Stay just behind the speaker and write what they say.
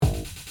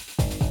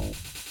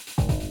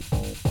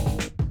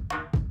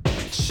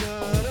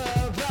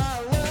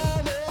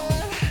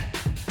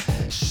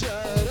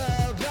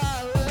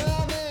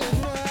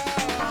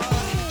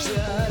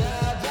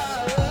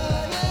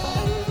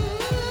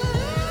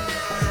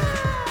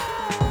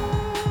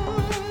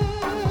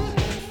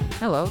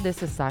Hello,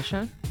 this is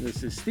Sasha,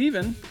 This is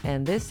Steven,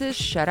 and this is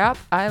Shut Up,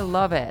 I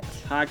Love It.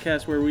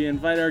 podcast where we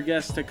invite our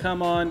guests to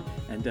come on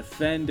and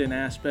defend an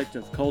aspect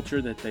of culture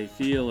that they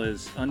feel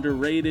is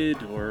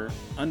underrated or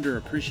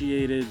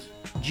underappreciated.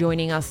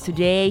 Joining us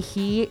today,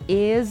 he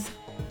is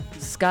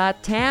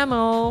Scott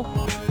Tamil.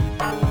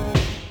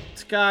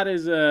 Scott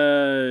is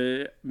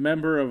a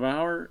member of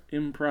our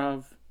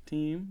improv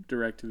team,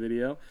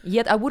 direct-to-video.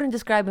 Yet I wouldn't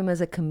describe him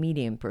as a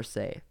comedian per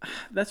se.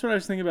 That's what I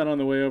was thinking about on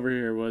the way over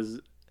here was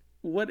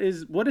what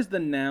is the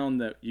noun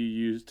that you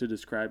use to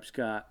describe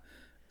Scott?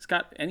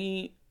 Scott,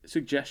 any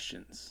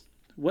suggestions?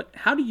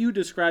 How do you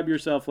describe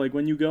yourself, like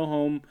when you go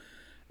home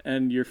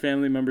and your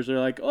family members are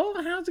like, "Oh,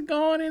 how's it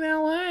going in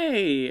LA?"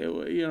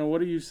 You know,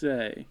 what do you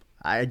say?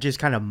 I just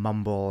kind of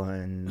mumble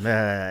and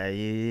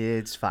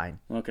it's fine.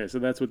 Okay, so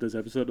that's what this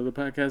episode of the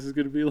podcast is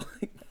going to be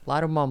like. A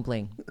lot of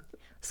mumbling.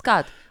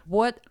 Scott,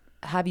 what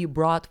have you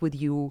brought with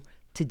you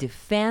to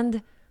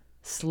defend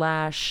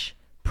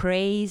 /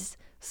 praise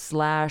 /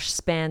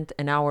 spend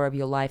an hour of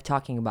your life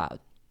talking about?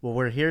 Well,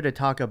 we're here to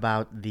talk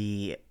about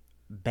the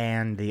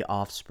band The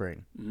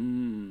Offspring.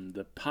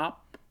 The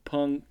pop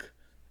punk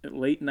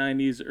late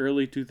 90s,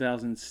 early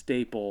 2000s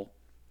staple,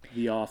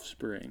 The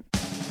Offspring.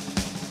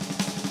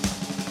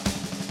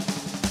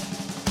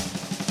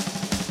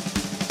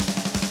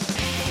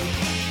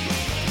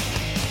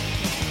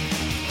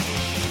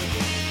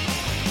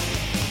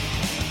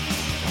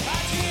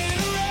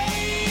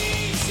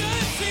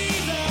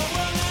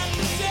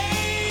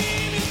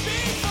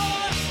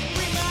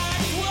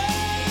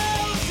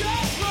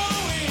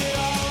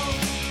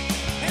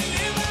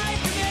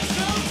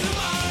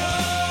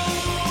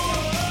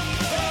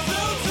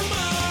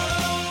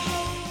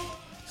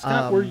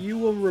 Scott, were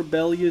you a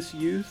rebellious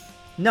youth?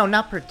 No,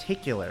 not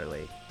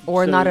particularly.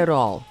 Or So- not at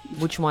all?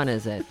 Which one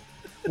is it?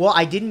 Well,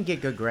 I didn't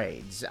get good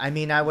grades. I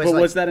mean, I was But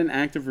like, was that an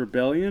act of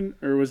rebellion,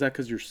 or was that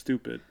because you're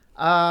stupid?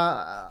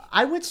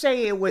 I would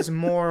say it was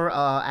more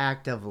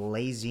act of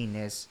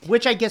laziness,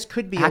 which I guess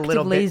could be a Active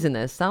little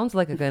laziness. Sounds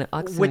like an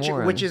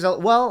oxymoron. which is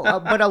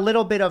but a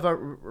little bit of a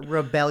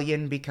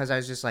rebellion because I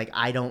was just like,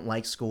 I don't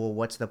like school.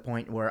 What's the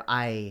point?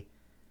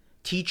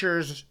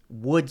 Teachers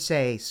would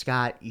say,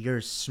 Scott, you're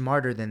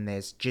smarter than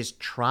this. Just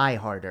try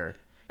harder.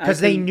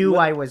 Because they knew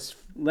I was...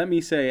 Let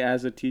me say,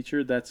 as a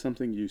teacher, that's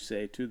something you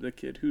say to the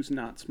kid who's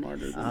not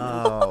smarter than you.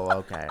 Oh,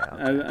 okay.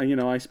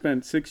 I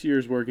spent 6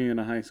 years working in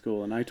a high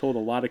school, and I told a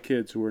lot of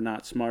kids who were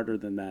not smarter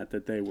than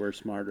that they were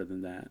smarter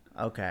than that.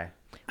 Okay.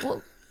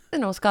 Well,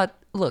 Scott,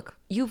 look,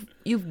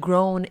 you've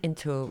grown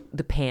into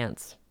the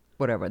pants,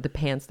 whatever, the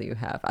pants that you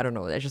have. I don't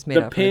know. I just made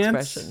The up an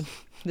pants? expression.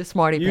 The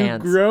smarty You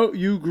pants.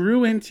 you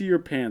grew into your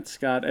pants,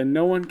 Scott, and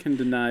no one can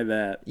deny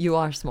that. You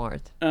are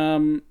smart.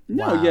 No,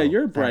 Wow, yeah,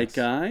 you're a bright thanks.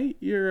 guy.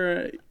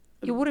 You're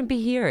You wouldn't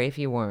be here if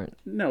you weren't.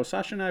 no,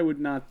 Sasha and I would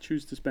not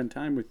choose to spend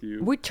time with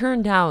you. We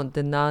turned down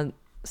the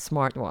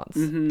non-smart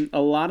ones.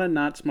 A lot of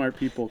not smart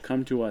people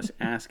come to us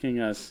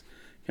asking us,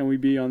 can we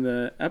be on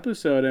the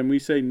episode? And we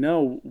say,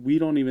 no, we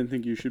don't even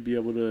think you should be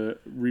able to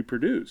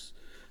reproduce.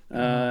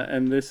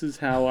 And this is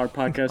how our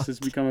podcast has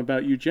become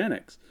about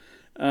eugenics.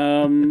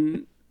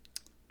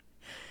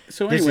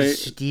 So This anyway,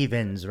 is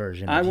Steven's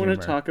version of I want to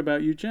humor. talk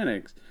about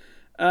eugenics.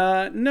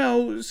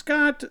 No,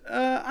 Scott,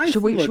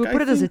 Should we look,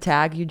 put I it as a think-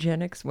 tag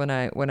eugenics when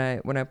I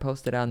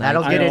post it on that?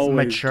 That'll I get it always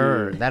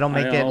mature. do. That'll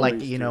make I it like,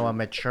 always a do.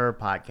 mature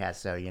podcast,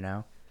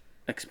 so,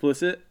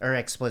 explicit? Or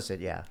explicit,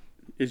 yeah.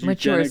 Is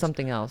Mature eugenics is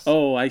something else.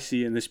 Oh, I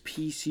see. In this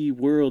PC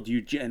world,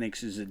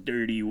 eugenics is a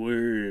dirty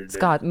word.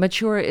 Scott,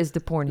 mature is the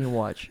porn you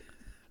watch.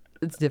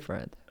 It's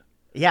different.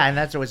 Yeah, and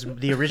that was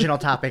the original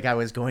topic I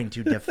was going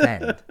to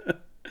defend. I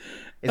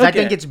Okay.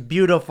 think it's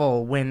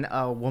beautiful when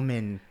a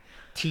woman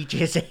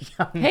teaches a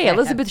young Hey, man.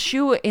 Elizabeth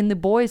Shue in The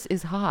Boys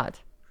is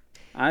hot.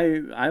 I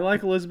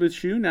like Elizabeth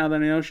Shue. Now that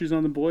I know she's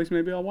on The Boys,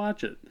 maybe I'll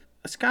watch it.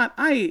 Scott,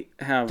 I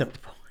have The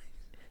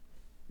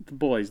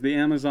Boys, the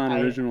Amazon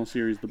original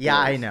series, The Boys. Yeah,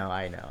 I know.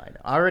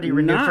 Already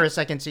renewed Not- for a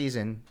second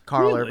season.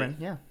 Carl Really? Urban,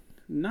 yeah.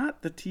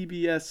 Not the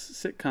TBS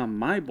sitcom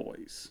My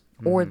Boys.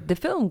 Or the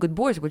film Good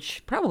Boys,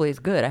 which probably is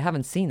good. I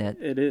haven't seen it.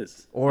 It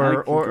is. I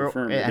Or can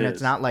confirm it and it's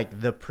is. not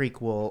like the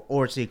prequel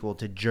or sequel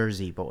to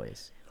Jersey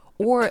Boys.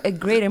 Or a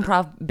great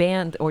improv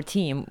band or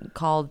team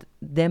called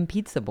Them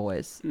Pizza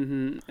Boys.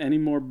 Any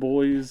more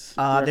boys?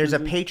 There's a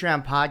references?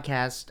 Patreon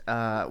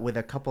podcast with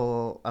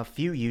a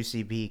few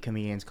UCB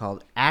comedians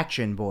called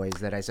Action Boys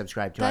that I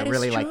subscribe to. That I is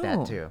really like that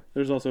true. too.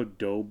 There's also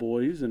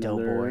Doughboys,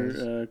 another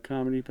Doughboys.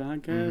 comedy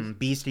podcast.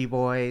 Beastie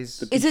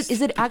Boys.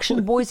 Is it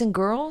Action Boys and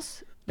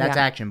Girls? That's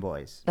Yeah. Action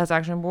Boys. That's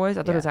Action Boys?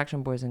 I thought it was Yeah.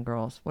 Action Boys and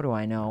Girls. What do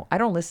I know? I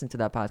don't listen to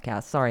that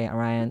podcast. Sorry,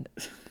 Ryan.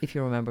 If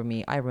you remember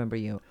me, I remember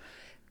you.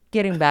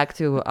 Getting back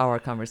to our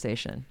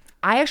conversation.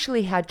 I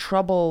actually had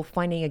trouble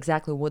finding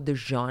exactly what the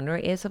genre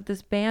is of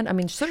this band. I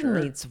mean,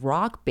 certainly it's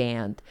rock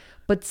band,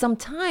 but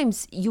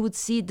sometimes you would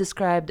see it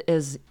described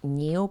as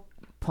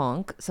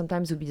neo-punk.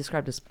 Sometimes it would be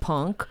described as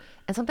punk,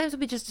 and sometimes it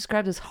would be just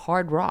described as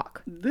hard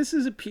rock. This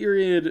is a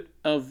period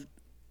of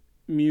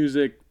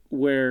music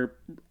where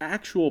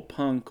actual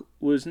punk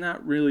was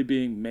not really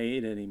being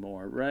made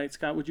anymore, right?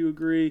 Scott, would you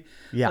agree?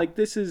 Yeah. Like,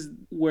 this is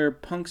where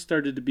punk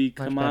started to be Much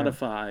better.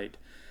 commodified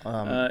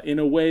in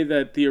a way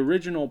that the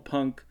original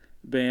punk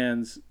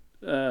bands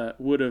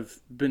would have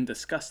been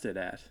disgusted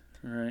at,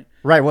 right?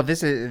 Right. Well,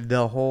 this is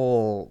the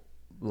whole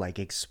like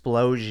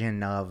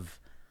explosion of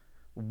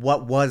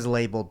what was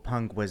labeled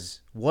punk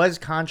was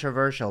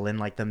controversial in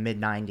like the mid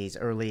 90s,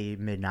 early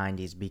mid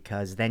 90s,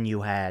 because then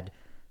you had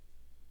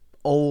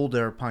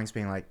older punks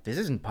being like, this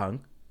isn't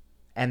punk.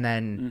 And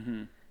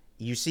then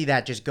you see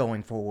that just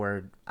going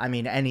forward. I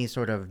mean, any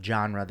sort of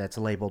genre that's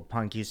labeled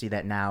punk, you see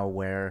that now,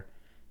 where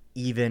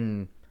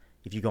even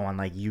if you go on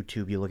like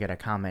YouTube, you look at a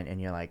comment and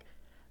you're like,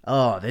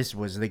 oh, this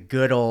was the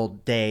good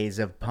old days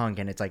of punk,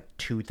 and it's like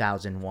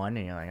 2001,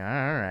 and you're like, all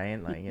right,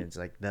 like it's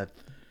like the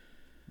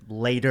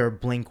later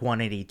Blink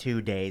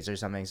 182 days or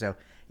something. So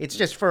it's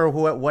just for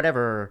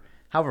whatever,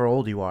 however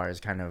old you are,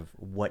 is kind of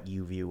what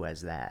you view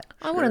as that.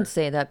 I wouldn't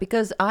say that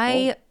because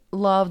I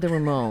love the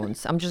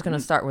Ramones. I'm just going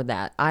to start with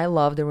that. I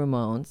love the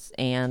Ramones,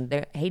 and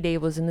their heyday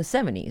was in the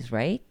 70s,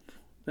 right?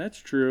 That's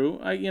true.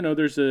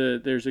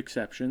 There's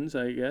exceptions,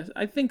 I guess.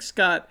 I think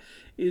Scott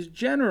is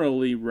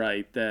generally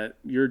right that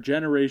your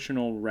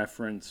generational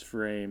reference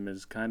frame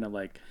is kind of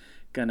like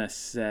gonna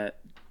set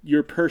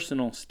your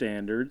personal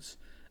standards.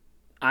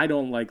 I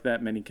don't like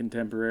that many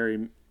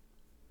contemporary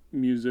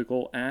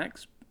musical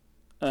acts,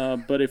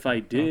 but if I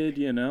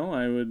did,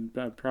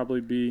 I'd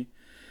probably be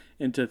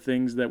into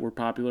things that were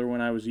popular when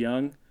I was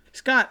young.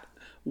 Scott,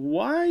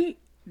 why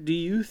do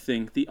you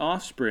think The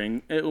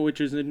Offspring,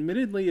 which is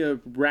admittedly a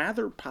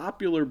rather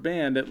popular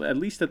band, at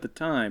least at the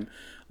time,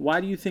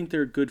 why do you think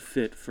they're a good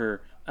fit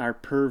for our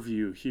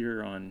purview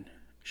here on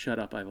Shut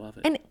Up, I Love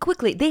It? And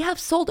quickly, they have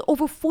sold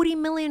over 40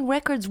 million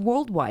records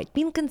worldwide,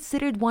 being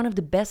considered one of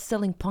the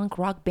best-selling punk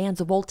rock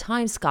bands of all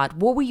time. Scott,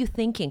 what were you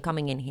thinking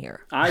coming in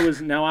here? I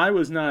was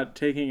not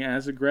taking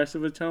as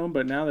aggressive a tone,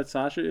 but now that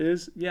Sasha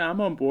is, yeah,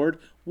 I'm on board.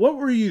 What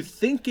were you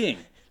thinking?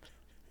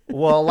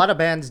 Well, a lot of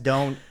bands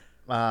don't.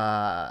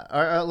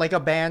 Or like a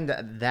band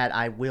that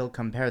I will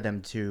compare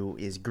them to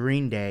is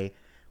Green Day,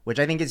 which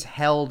I think is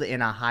held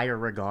in a higher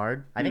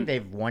regard. I think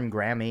they've won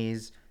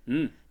Grammys.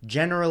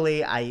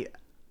 Generally,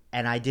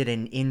 I did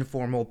an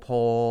informal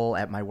poll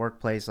at my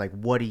workplace, like,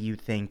 what do you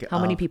think? How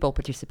many people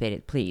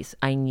participated? Please,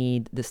 I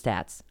need the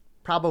stats.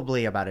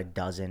 Probably about a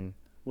dozen.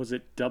 Was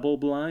it double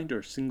blind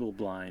or single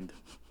blind?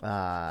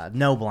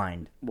 No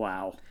blind.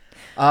 Wow.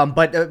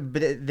 But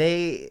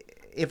they,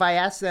 if I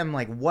ask them,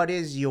 like, what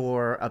is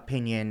your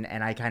opinion,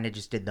 and I kind of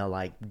just did the,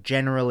 like,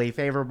 generally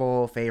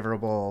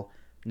favorable,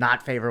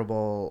 not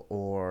favorable,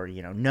 or,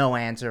 no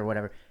answer,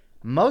 whatever.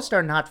 Most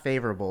are not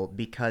favorable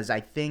because I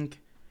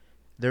think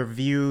they're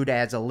viewed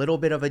as a little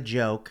bit of a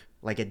joke,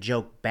 like a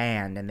joke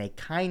band, and they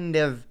kind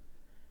of,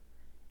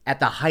 at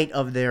the height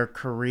of their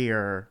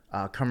career,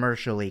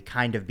 commercially,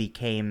 kind of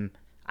became,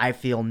 I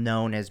feel,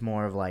 known as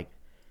more of like,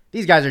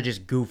 these guys are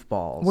just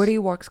goofballs. Where do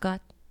you work,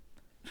 Scott?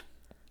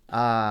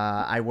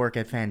 I work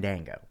at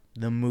Fandango,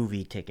 the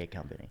movie ticket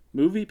company.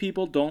 Movie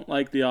people don't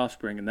like The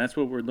Offspring, and that's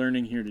what we're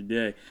learning here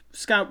today.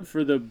 Scott,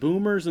 for the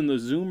boomers and the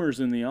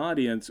zoomers in the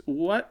audience,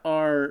 what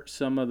are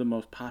some of the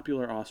most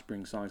popular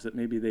Offspring songs that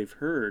maybe they've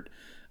heard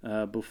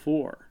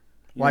before?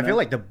 Well, I feel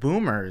like the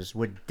boomers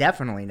would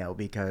definitely know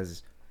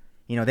because,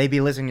 they'd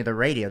be listening to the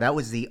radio. That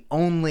was the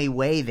only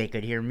way they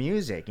could hear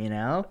music,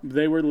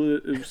 They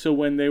were so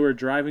when they were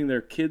driving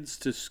their kids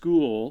to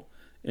school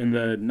in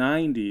the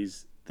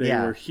 90s, they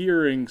were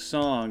hearing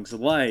songs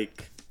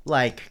like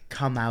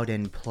Come Out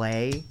and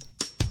Play.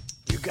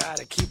 You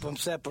gotta keep them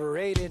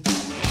separated.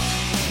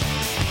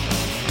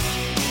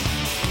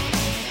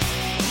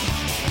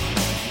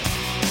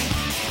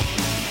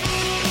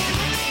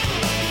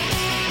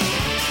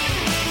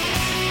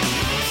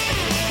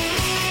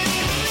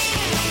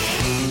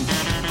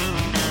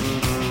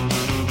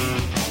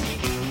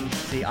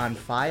 See, on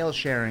file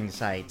sharing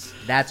sites,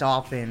 that's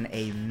often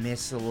a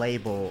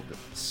mislabeled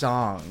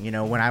song.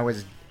 When I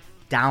was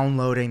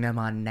downloading them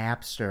on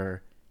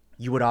Napster,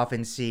 you would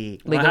often see,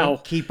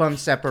 Wow. Keep them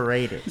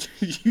separated.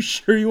 You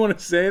sure you want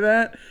to say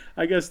that?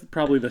 I guess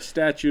probably the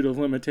statute of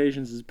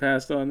limitations is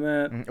passed on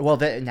that. Well,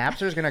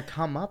 Napster's going to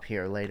come up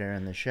here later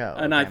in the show.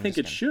 And I think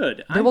it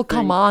should. They will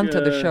come on to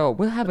the show.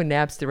 We'll have a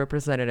Napster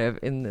representative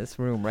in this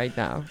room right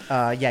now.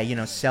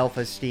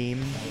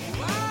 Self-esteem.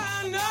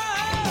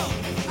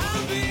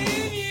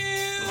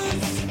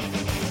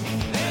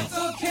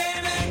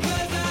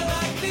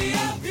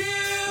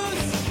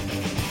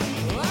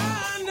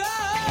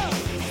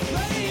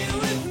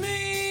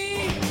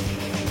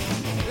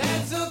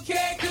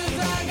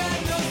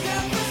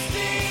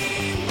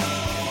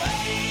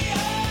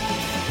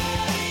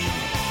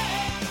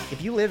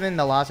 If you live in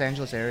the Los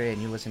Angeles area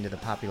and you listen to the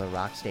popular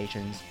rock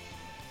stations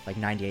like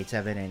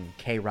 98.7 and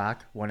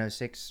K-Rock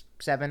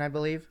 106.7, I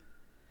believe,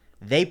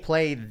 they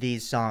play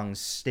these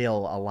songs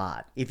still a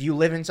lot. If you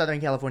live in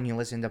Southern California and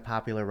listen to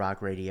popular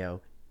rock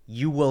radio,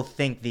 you will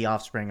think The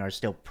Offspring are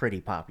still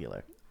pretty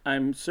popular.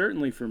 I'm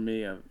certainly, for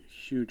me, a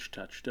huge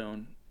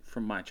touchstone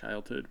from my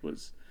childhood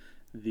was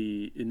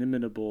the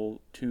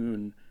inimitable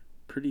tune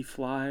Pretty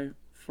Fly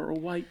for a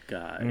White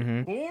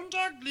Guy.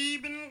 Montag,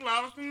 lieben,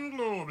 glauben,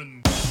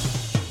 globen.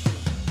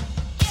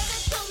 Give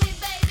it to me,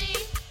 baby.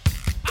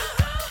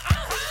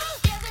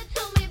 Give it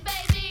to me,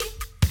 baby.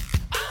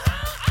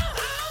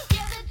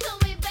 Give it to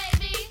me,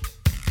 baby.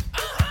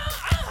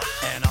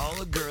 And all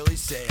the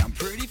girlies say I'm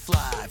pretty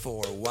fly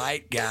for a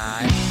white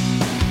guy.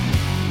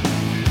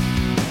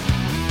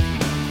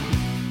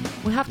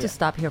 We have to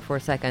stop here for a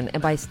second.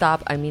 And by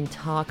stop, I mean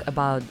talk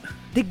about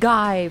the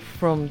guy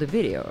from the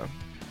video.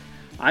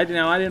 I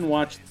didn't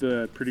watch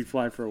the Pretty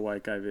Fly for a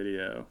White Guy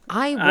video.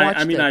 I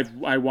watched it.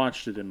 I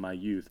watched it in my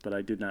youth, but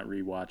I did not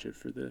rewatch it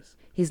for this.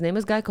 His name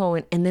is Guy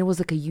Cohen, and there was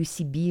like a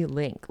UCB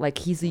link. Like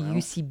he's a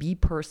UCB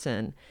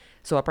person.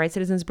 So Upright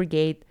Citizens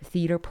Brigade,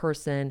 theater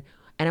person.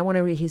 And I want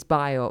to read his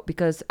bio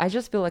because I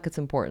just feel like it's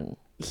important.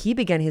 He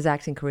began his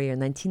acting career in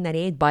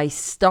 1998 by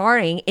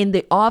starring in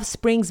the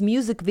Offspring's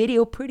music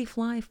video Pretty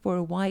Fly for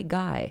a White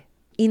Guy.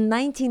 In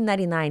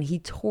 1999, he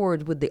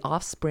toured with the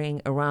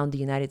Offspring around the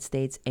United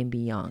States and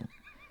beyond.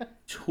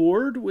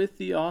 Toured with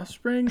the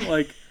Offspring,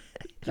 like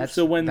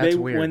so when that's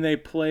weird. when they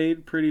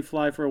played Pretty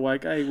Fly for a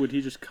White Guy, would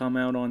he just come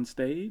out on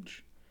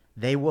stage?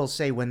 They will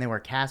say when they were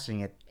casting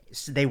it,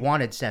 they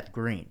wanted Seth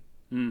Green.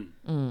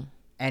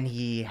 And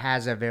he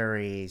has a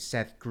very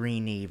Seth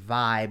Greeny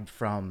vibe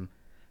from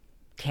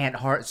Can't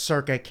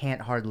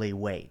Hardly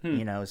Wait,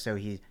 you know, so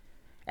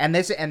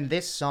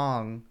this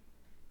song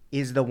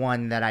is the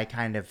one that I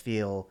kind of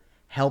feel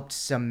helped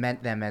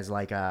cement them as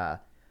like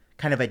a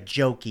kind of a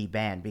jokey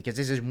band, because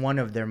this is one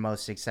of their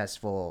most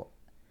successful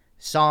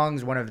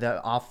songs,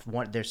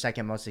 their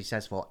second most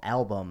successful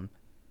album,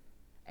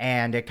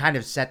 and it kind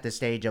of set the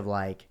stage of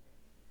like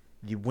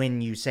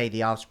when you say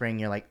the Offspring,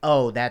 you're like,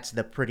 oh, that's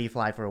the Pretty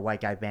Fly for a White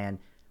Guy band,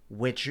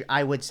 which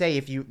I would say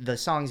the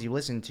songs you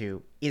listen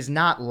to is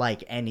not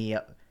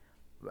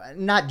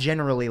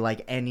generally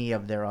like any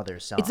of their other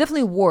songs. It's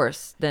definitely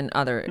worse than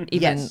other songs.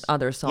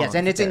 Yes,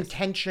 and it's of theirs.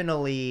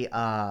 intentionally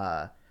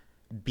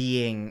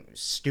being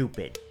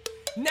stupid.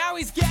 Now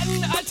he's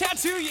getting a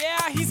tattoo,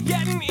 yeah, he's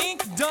getting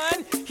ink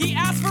done. He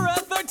asked for a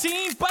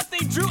 13, but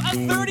they drew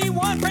a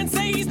 31. Friends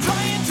say he's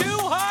trying too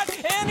hard,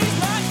 and he's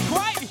not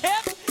quite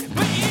hip.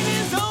 But in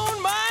his own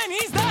mind,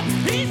 he's the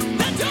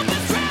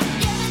dopest rap.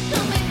 Give it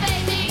to me,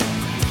 baby.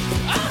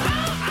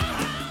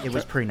 It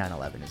was pre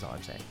 9/11 is all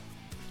I'm saying.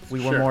 We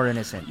were Sure. more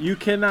innocent. You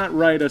cannot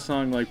write a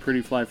song like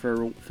Pretty Fly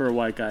for a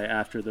White Guy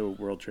after the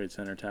World Trade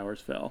Center towers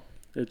fell.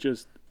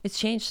 It's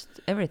changed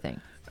everything.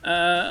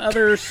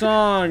 Other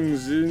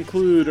songs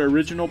include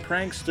Original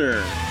Prankster.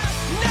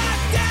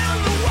 Knock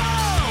down the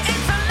wall,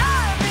 it's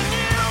alive in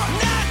you.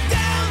 Knock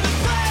down the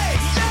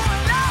place, you're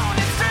alone,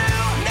 it's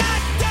true.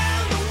 Knock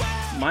down the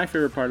wall. My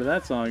favorite part of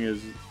that song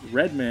is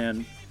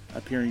Redman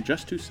appearing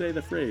just to say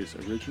the phrase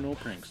Original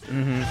Prankster.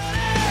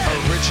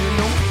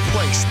 Original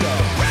prankster.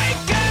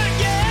 Breaker,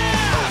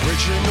 yeah.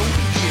 Original,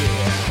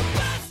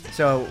 yeah.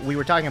 So we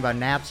were talking about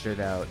Napster,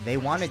 though. They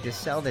wanted to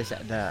sell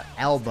the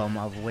album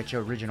of which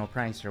Original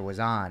Prankster was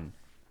on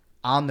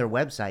their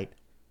website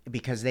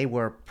because they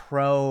were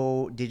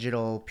pro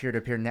digital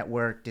peer-to-peer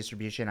network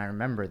distribution. I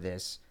remember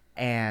this.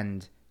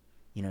 And,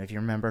 you know, if you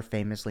remember,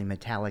 famously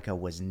Metallica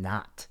was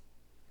not.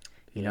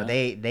 You know,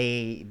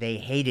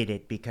 they hated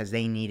it because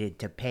they needed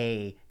to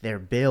pay their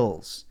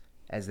bills,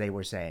 as they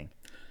were saying.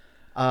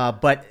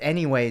 But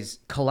anyways,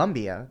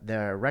 Columbia,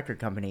 the record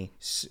company,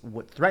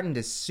 threatened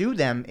to sue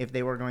them if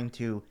they were going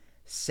to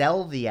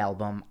sell the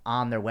album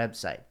on their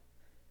website.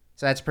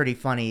 So that's pretty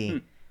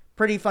funny.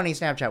 Pretty funny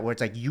Snapchat where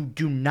it's like, you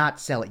do not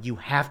sell it. You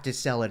have to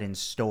sell it in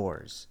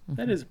stores.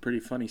 That is a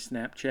pretty funny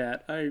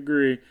Snapchat. I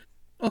agree.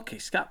 Okay,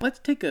 Scott,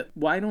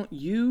 why don't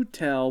you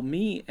tell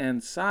me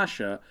and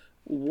Sasha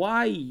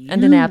why you...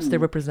 And the Napster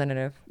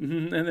representative.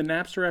 And the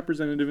Napster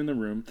representative in the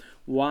room,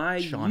 why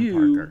Sean you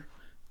Parker.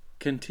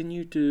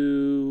 continue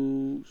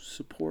to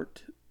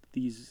support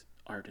these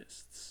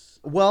artists.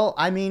 Well,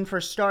 I mean,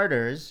 for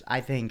starters, I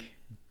think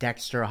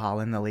Dexter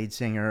Holland, the lead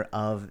singer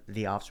of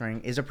The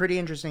Offspring, is a pretty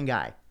interesting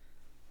guy.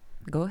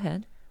 Go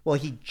ahead. Well,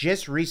 he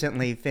just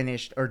recently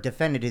finished or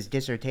defended his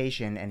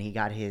dissertation, and he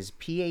got his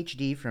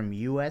PhD from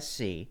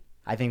USC,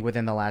 I think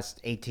within the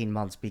last 18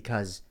 months,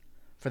 because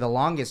for the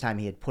longest time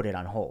he had put it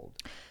on hold.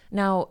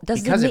 Now,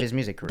 Because of his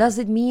music career. Does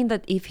it mean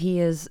that if he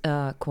is,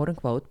 quote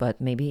unquote,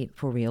 but maybe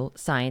for real,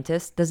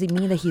 scientist, does it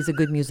mean that he's a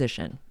good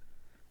musician?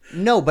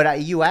 No,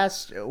 but you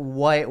asked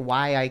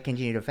why I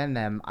continue to defend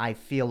them. I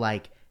feel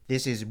like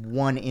this is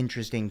one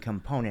interesting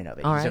component of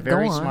it. All He's a right,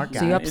 very go on. smart guy.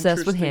 So you're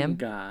obsessed with Interesting him.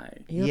 guy.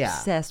 You're Yeah.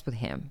 obsessed with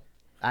him.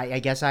 I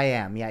guess I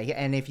am, yeah.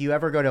 And if you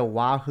ever go to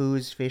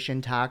Wahoo's Fish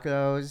and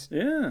Tacos,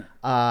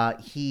 Yeah.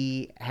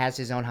 he has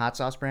his own hot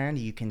sauce brand.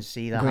 You can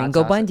see the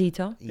Gringo hot sauce.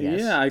 Bandito. Yes,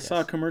 yeah, I yes.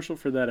 saw a commercial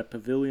for that at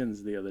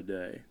Pavilions the other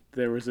day.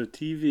 There was a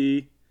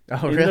TV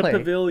Oh, in really? the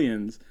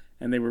Pavilions,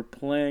 and they were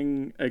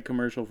playing a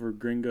commercial for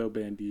Gringo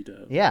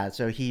Bandito. Yeah,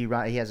 so he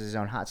has his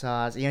own hot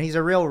sauce. You know, he's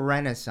a real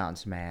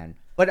Renaissance man.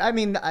 But I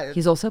mean,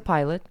 He's also a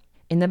pilot.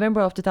 In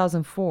November of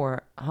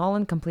 2004,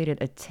 Holland completed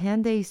a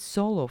 10-day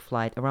solo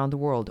flight around the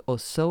world, or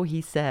so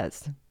he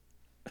says.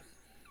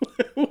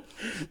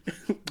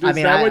 Is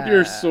mean, that what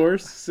your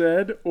source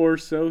said, or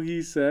so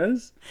he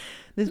says?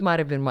 This might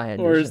have been my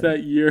admission. Or is that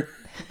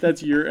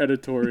that's your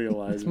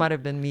editorializing? This might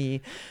have been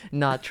me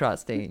not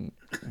trusting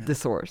the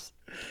source.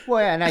 Well,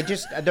 and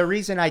the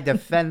reason I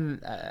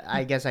defend,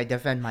 I guess I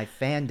defend my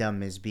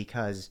fandom is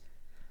because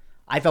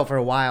I felt for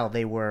a while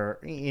they were,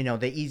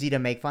 they're easy to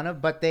make fun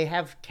of, but they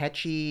have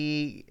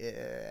catchy,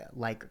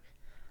 like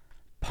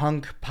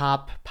punk,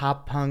 pop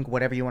punk,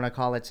 whatever you want to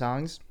call it,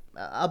 songs.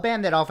 A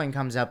band that often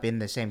comes up in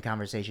the same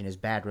conversation is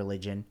Bad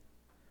Religion,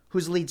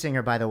 whose lead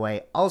singer, by the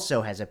way,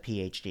 also has a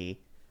PhD.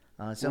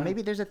 So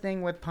maybe there's a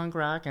thing with punk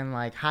rock and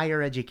like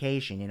higher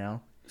education,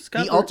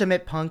 Scott, the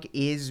ultimate punk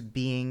is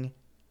being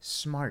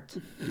smart.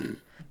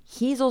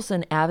 He's also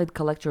an avid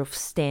collector of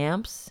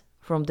stamps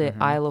from the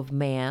Isle of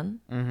Man.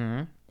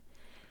 Mm-hmm.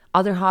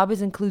 Other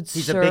hobbies include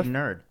He's surf. a big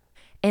nerd.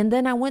 And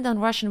then I went on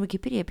Russian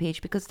Wikipedia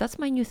page because that's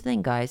my new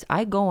thing, guys.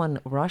 I go on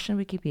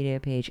Russian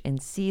Wikipedia page and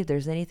see if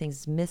there's anything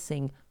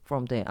missing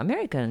from the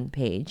American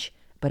page,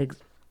 but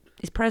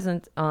it's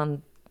present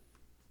on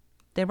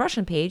the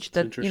Russian page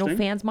that interesting.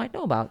 fans might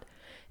know about.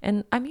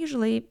 And I'm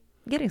usually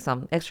getting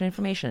some extra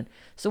information.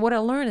 So what I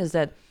learned is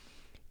that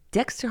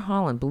Dexter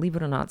Holland, believe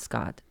it or not,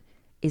 Scott,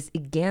 is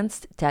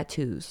against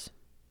tattoos.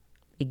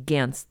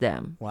 Against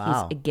them.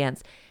 Wow. He's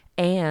against.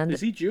 And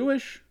Is he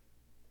Jewish?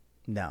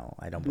 No,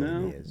 I don't believe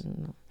No. he is.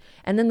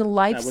 and then the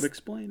That would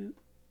explain it.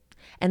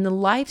 and the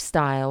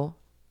lifestyle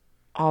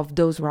of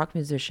those rock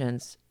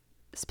musicians,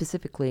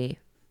 specifically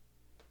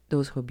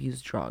those who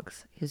abuse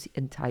drugs. He's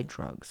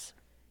anti-drugs.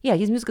 Yeah,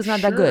 his music is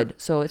not that Sure. good,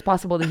 so it's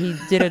possible that he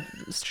did it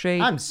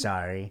straight. I'm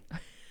sorry.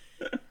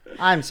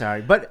 I'm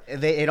sorry. But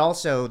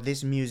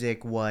this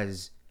music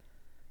was,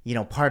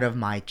 part of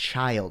my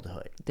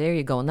childhood. There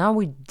you go. Now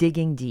we're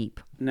digging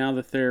deep. Now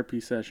the therapy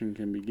session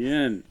can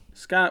begin.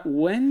 Scott,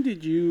 when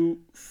did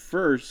you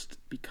first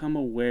become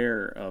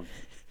aware of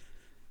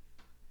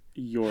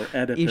your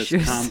Oedipus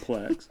Issues.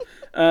 complex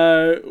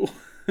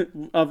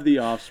of the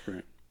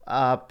Offspring?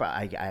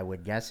 I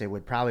would guess it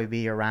would probably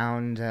be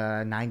around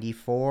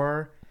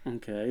 94.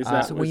 Okay, is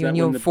that So was were you that in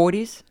your when the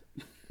 40s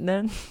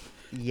then?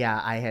 Yeah,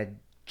 I had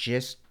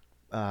just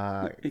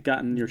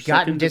gotten your gotten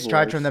second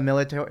discharged from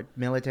divorce? the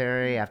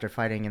military after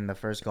fighting in the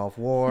first Gulf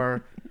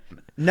War.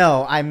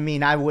 No, I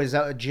mean I was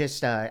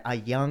just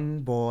a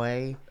young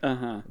boy,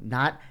 Uh-huh.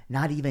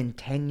 not even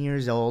 10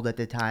 years old at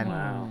the time.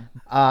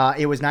 Wow.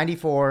 It was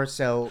 94,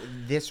 so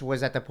this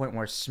was at the point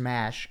where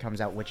Smash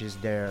comes out, which is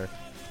their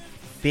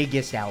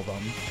biggest album.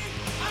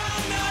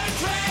 I'm not a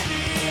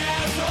trendy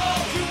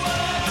asshole. Do what I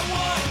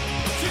want.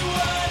 Do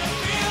what I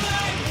feel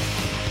like.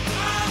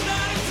 I'm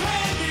not a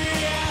trendy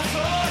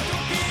asshole.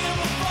 Don't give a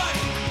fuck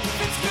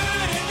if it's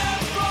good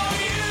enough for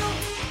you.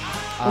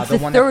 It's the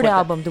one that third put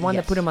album, the one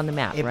that yes. put him on the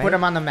map, It right? put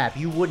him on the map.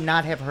 You would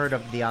not have heard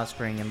of The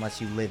Offspring unless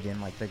you lived in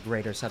like the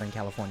greater Southern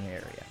California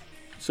area.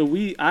 So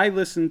I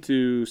listened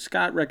to,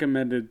 Scott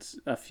recommended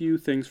a few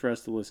things for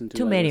us to listen to.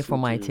 Too I many for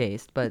listened my to-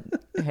 taste, but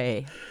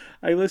hey.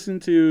 I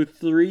listened to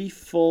 3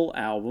 full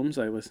albums.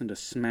 I listened to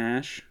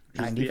Smash,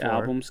 which is the 94.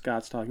 album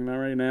Scott's talking about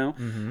right now.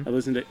 I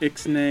listened to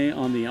Ixnay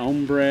on the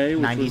Ombre, which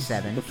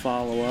 97. was the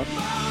follow-up.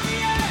 Oh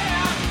yeah,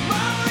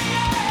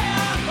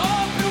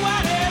 all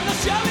throughout it,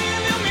 they'll show me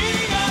the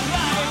meaning of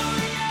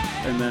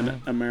life. And then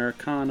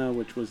Americana,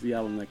 which was the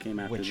album that came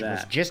after Which that.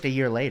 was just a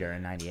year later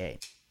in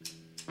 98.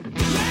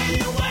 Lay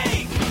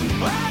awake,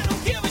 I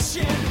don't give a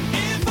shit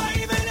if I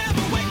even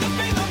ever wake up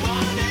in the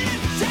morning.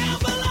 Down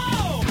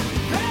below,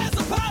 there's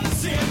a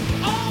policy,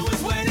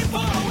 always waiting for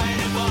a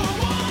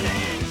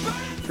warning.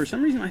 For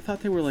some reason, I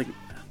thought they were like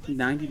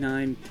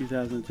 99,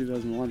 2000,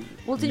 2001.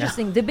 Well, it's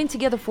interesting. They've been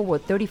together for,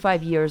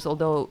 35 years,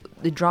 although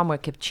the drummer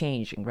kept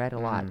changing, right, a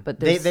lot. But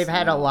there's- They've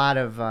had a lot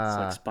of. It's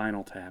like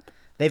Spinal Tap.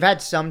 They've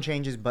had some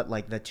changes, but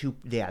like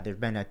there've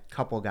been a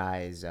couple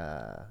guys.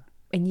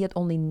 and yet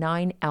only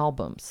 9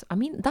 albums. I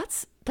mean,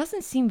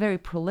 doesn't seem very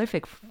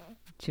prolific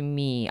to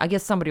me. I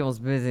guess somebody was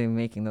busy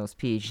making those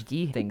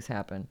PhD things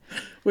happen.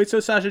 Wait, so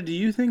Sasha, do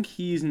you think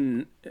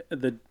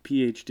the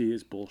PhD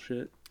is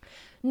bullshit?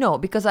 No,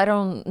 because I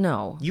don't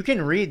know. You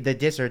can read the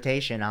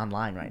dissertation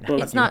online right now.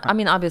 But- It's not. I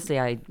mean, obviously,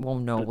 I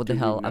won't know But what do the we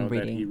hell know I'm that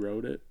reading. he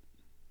wrote it?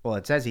 Well,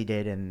 it says he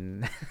did,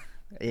 and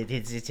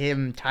it's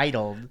him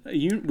titled.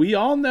 We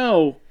all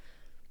know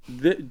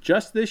that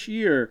just this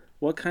year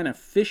what kind of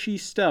fishy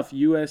stuff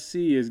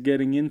USC is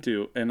getting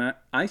into, and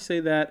I say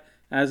that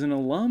as an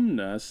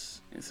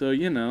alumnus. So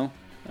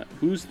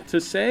who's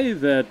to say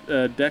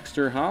that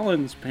Dexter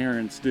Holland's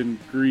parents didn't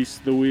grease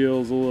the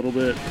wheels a little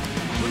bit?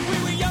 When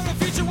we were young, the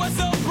future was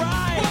so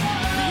bright.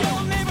 The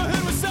old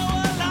neighborhood was so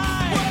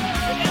alive.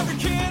 And every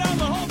kid on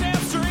the whole damn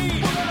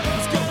street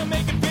was gonna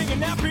make it big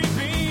and not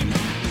repeat.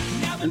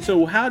 And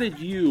so, how did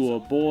you, a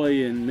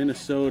boy in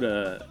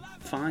Minnesota,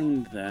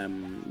 find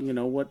them?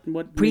 What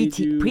made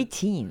you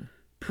Preteen.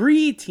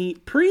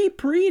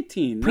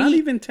 preteen, not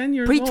even 10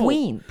 years old.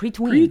 Pre-tween.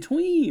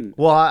 Pre-tween.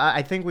 Well,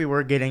 I think we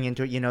were getting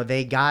into it.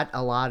 They got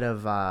a lot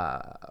of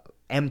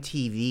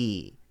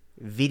MTV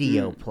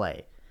video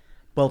play.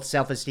 Both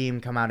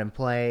Self-Esteem come out and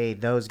play.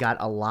 Those got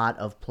a lot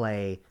of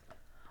play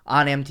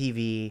on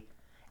MTV,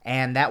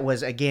 and that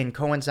was again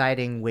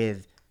coinciding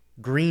with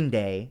Green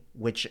Day,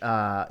 which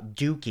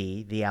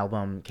Dookie, the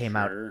album, came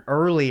out Sure.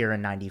 earlier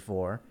in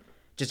 '94,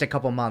 just a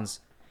couple months.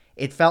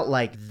 It felt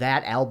like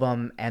that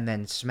album and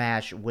then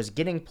Smash was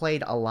getting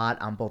played a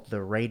lot on both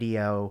the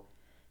radio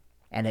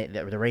and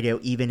the radio,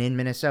 even in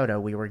Minnesota.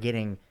 We were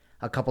getting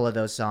a couple of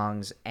those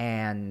songs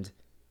and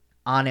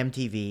on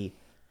MTV.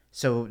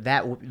 So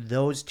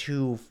those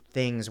two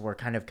things were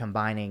kind of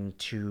combining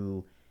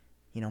to,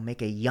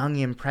 make a young,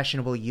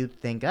 impressionable youth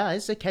think, oh,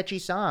 this is a catchy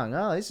song.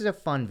 Oh, this is a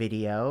fun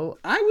video.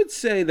 I would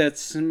say that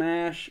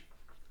Smash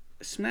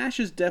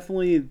is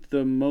definitely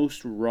the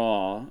most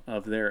raw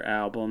of their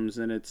albums,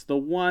 and it's the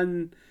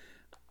one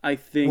I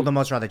think. Well, the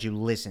most raw that you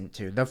listened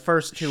to. The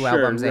first two Sure,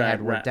 albums they right,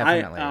 had were right.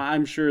 definitely.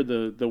 I'm sure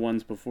the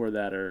ones before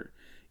that are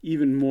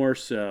even more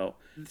so.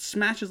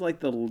 Smash is like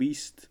the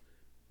least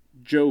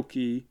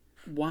jokey.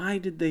 Why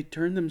did they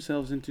turn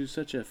themselves into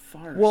such a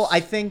farce? Well, I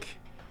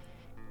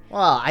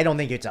don't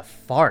think it's a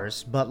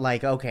farce, but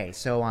okay,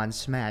 so on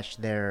Smash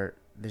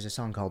there's a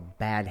song called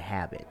Bad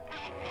Habit.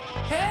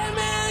 Hey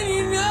man,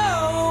 you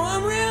know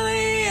I'm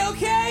really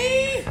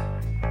okay.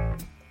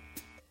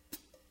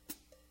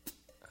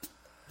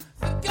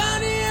 The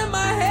gun in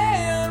my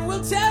hand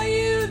will tell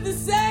you the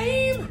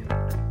same.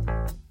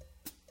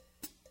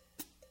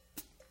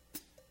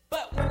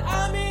 But when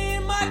I'm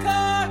in my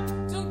car,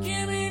 don't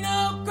give me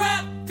no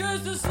crap,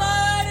 'cause the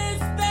slightest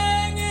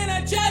thing and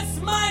I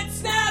just might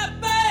snap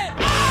it.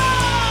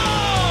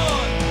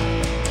 Oh!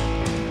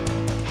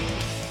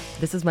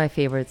 This is my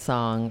favorite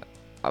song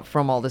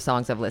from all the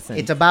songs I've listened.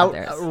 It's about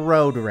of theirs.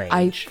 road rage.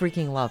 I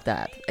freaking love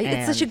that.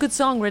 It's such a And- good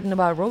song written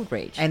about road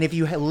rage. And if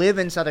you live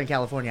in Southern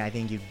California, I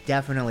think you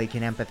definitely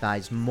can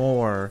empathize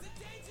more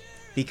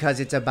because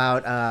it's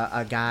about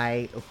a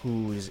guy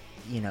who's,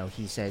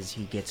 he says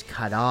he gets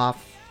cut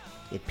off.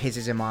 It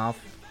pisses him off.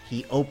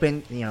 He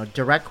opened,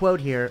 direct quote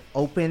here,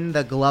 open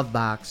the glove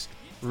box,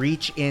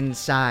 reach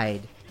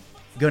inside,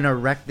 gonna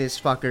wreck this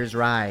fucker's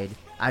ride.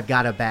 I've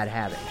got a bad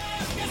habit.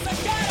 Guess I got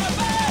a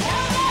bad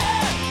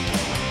habit.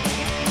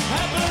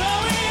 I'm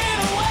blowing it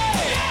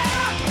away.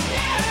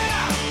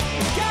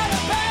 Got a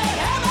bad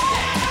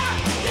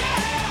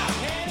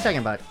habit. He's talking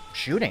about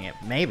shooting it,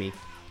 maybe.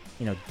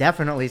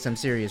 Definitely some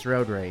serious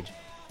road rage.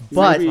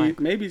 But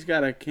maybe he's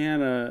got a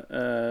can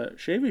of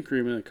shaving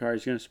cream in the car.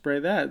 He's going to spray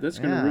that. That's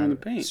going to yeah, ruin the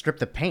paint. strip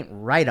the paint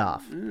right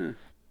off.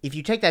 If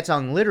you take that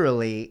song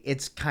literally,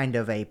 it's kind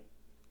of a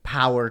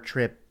power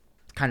trip,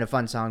 kind of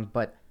fun song.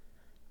 But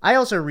I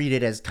also read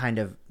it as kind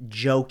of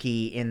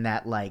jokey in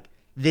that,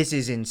 this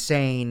is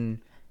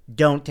insane.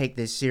 Don't take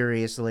this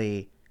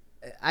seriously.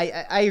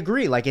 I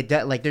agree.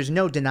 There's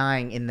no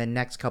denying in the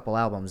next couple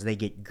albums they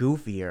get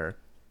goofier.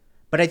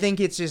 But I think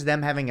it's just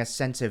them having a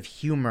sense of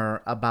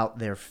humor about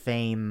their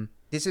fame.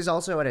 This is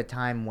also at a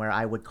time where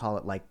I would call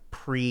it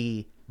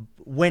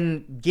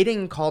when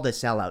getting called a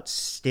sellout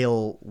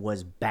still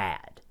was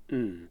bad.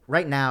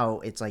 Right now,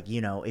 it's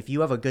if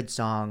you have a good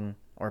song,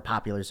 or a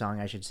popular song,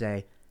 I should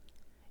say,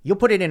 you'll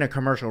put it in a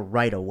commercial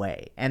right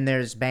away. And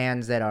there's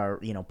bands that are,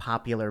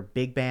 popular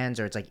big bands,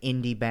 or it's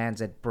indie bands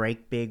that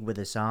break big with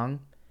a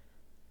song.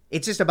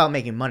 It's just about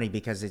making money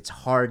because it's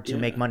hard to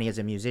make money as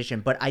a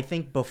musician. But I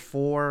think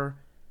before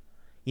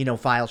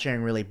file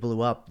sharing really blew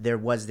up, there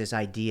was this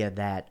idea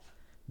that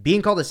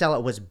being called a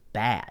sellout was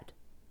bad.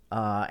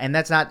 And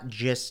that's not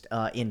just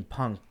in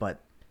punk,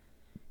 but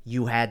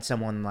you had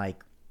someone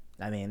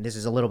this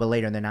is a little bit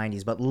later in the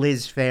 90s, but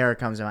Liz Phair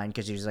comes to mind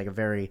because she was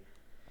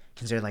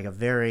considered a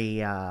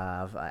very,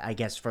 I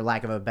guess for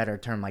lack of a better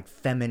term,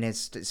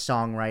 feminist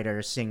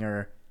songwriter,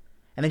 singer.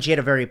 And then she had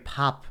a very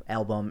pop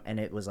album, and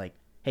it was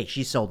hey,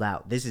 she sold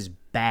out. This is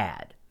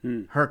bad.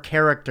 Her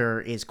character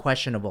is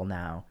questionable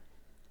now.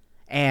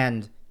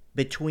 And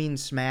between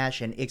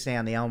Smash and Ixnay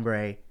on the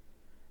Hombre,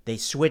 they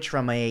switch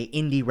from a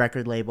indie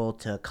record label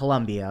to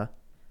Columbia.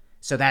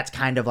 So that's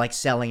kind of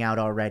selling out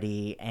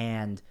already.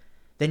 And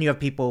then you have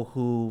people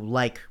who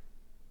like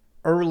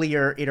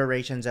earlier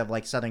iterations of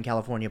Southern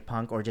California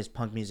punk or just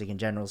punk music in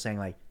general saying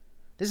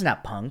this is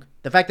not punk.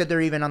 The fact that they're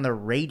even on the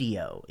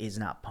radio is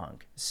not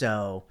punk.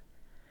 So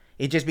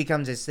it just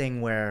becomes this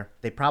thing where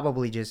they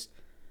probably just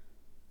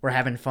were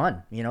having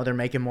fun. They're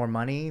making more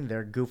money.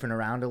 They're goofing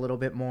around a little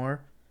bit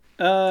more.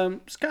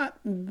 Scott,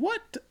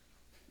 what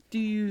do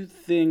you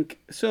think?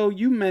 So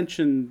you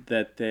mentioned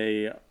that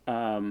their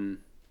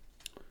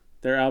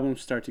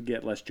albums start to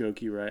get less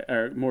jokey, right?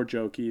 Or more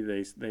jokey.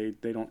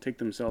 They don't take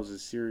themselves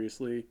as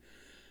seriously.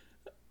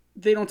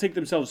 They don't take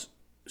themselves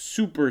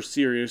super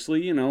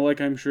seriously.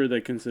 I'm sure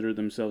they consider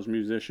themselves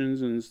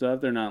musicians and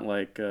stuff. They're not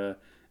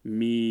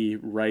me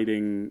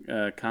writing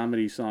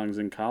comedy songs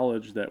in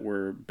college that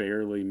were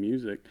barely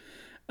music.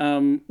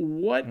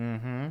 What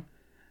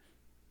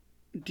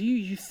do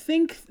you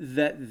think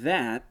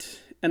that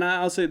and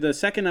I'll say the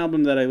second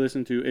album that I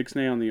listened to,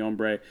 Ixnay on the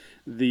Hombre,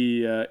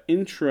 the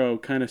intro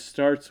kind of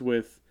starts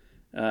with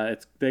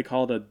they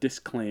call it a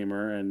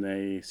disclaimer, and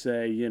they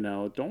say,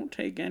 don't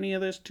take any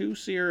of this too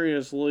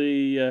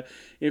seriously.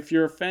 If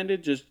you're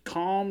offended, just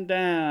calm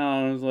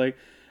down.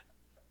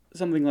 It's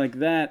something like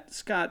that,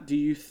 Scott, do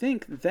you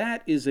think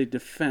that is a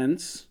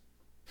defense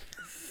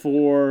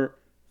for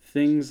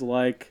things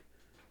like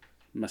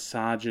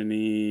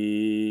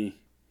misogyny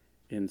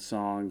in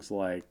songs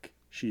like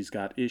She's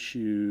Got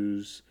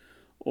Issues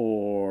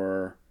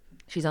or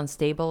She's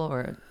unstable,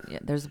 or yeah,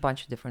 there's a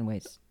bunch of different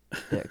ways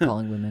they're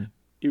calling women.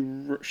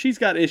 She's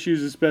Got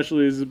Issues,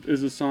 especially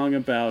is a song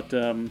about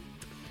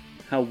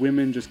how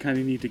women just kind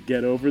of need to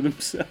get over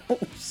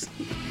themselves.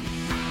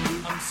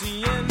 I'm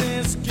seeing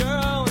this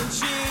girl and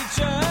she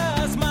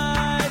just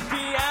might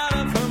be out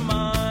of her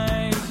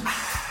mind.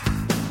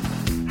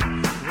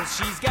 Well,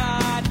 she's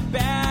got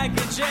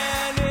baggage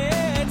and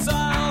it's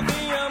all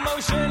the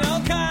emotional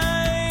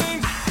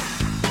kind.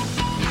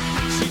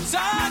 She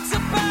talks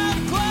about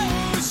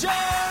closure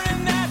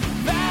and that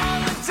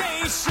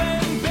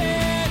validation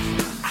bit.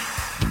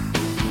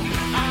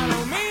 I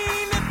don't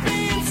mean to be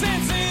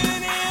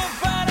insensitive,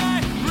 but I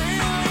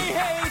really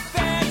hate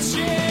that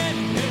shit.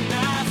 And I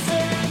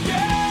said,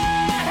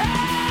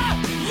 yeah.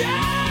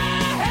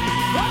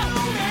 Oh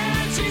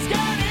man, she's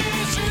got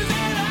issues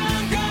and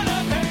I'm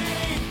gonna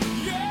pay.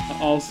 Yeah.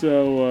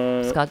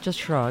 Also, Scott just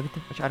shrugged,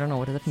 which I don't know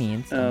what that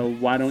means.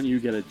 Why Don't You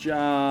Get a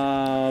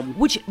Job?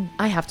 Which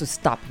I have to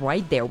stop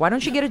right there. Why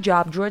Don't You Get a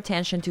Job drew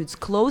attention to its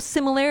close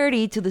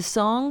similarity to the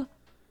song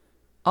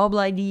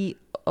Obladi.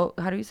 Oh,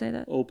 how do you say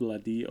that?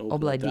 Obladi,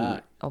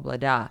 Obladi.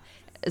 Oblada.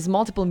 As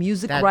multiple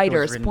music That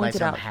writers was written by pointed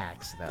some out.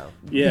 hacks, though.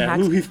 Yeah,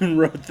 hacks- who even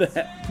wrote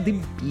that? The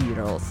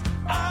Beatles.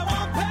 I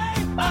won't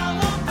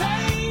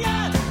pay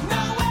ya,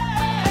 no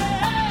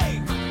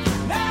way.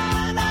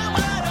 No,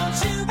 why don't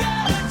you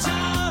get a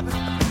job?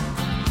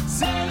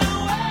 Say no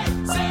way,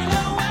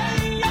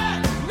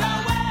 yeah, no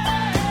way.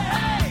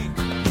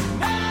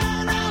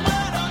 No,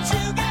 why don't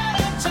you get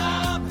a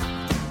job?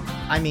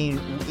 I mean,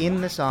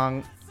 in the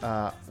song,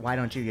 Why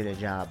Don't You Get a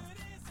Job,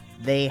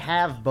 they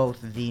have both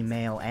the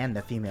male and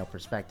the female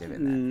perspective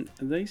in that.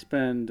 They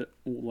spend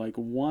like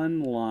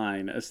one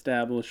line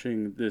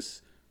establishing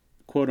this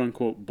quote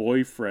unquote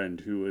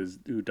boyfriend who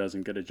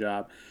doesn't get a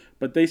job,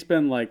 but they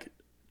spend like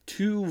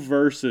 2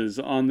 verses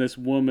on this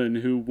woman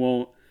who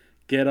won't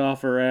get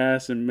off her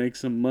ass and make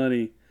some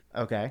money.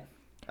 Okay.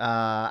 You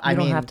I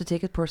don't mean, have to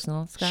take it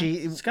personal, Scott.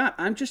 Scott,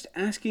 I'm just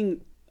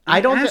asking. I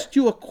don't thi- asked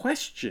you a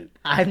question.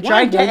 I'm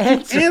Why trying to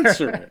won't you answer.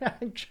 answer it.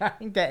 I'm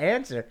trying to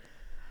answer.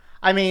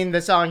 I mean,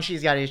 the song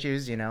 "She's Got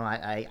Issues." You know,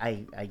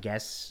 I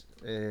guess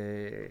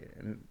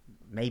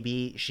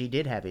maybe she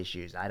did have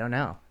issues. I don't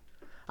know.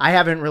 I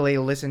haven't really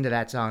listened to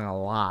that song a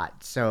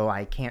lot, so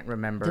I can't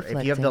remember. If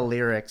you have the Deflecting.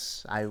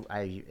 lyrics,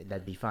 I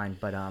that'd be fine.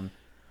 But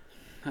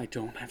I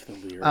don't have the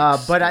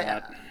lyrics. but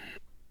Scott.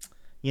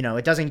 you know,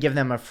 it doesn't give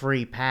them a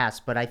free pass.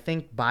 But I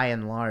think by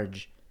and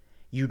large,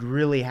 you'd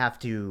really have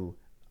to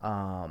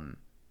kind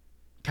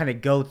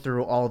of go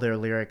through all their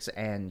lyrics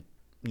and,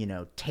 you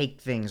know,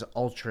 take things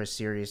ultra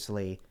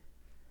seriously.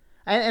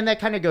 And that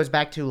kind of goes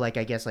back to, like,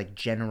 I guess, like,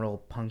 general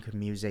punk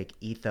music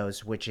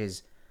ethos, which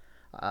is,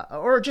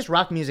 or just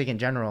rock music in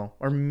general,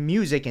 or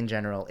music in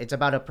general. It's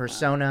about a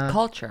persona.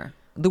 Culture.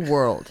 The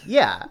world.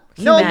 Yeah.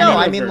 No,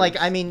 I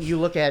Humanity. mean, you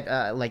look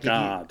at, like,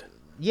 God.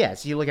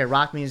 Yes, you look at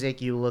rock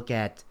music, you look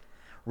at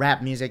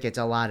rap music, it's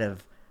a lot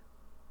of,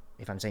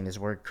 if I'm saying this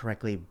word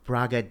correctly,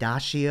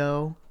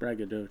 braggadocio,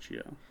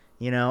 Braggadocio.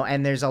 you know,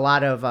 and there's a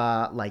lot of,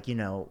 like, you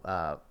know,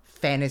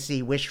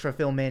 fantasy wish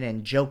fulfillment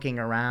and joking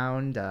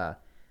around.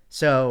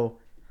 So,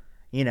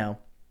 you know,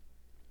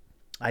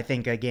 I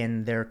think,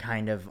 again, they're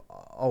kind of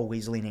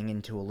always leaning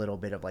into a little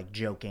bit of, like,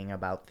 joking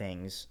about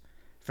things.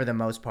 For the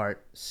most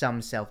part,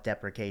 some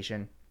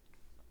self-deprecation.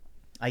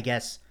 I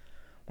guess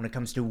when it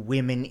comes to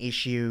women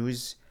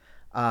issues,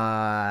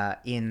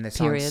 in the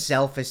song Periods.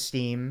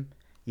 Self-Esteem,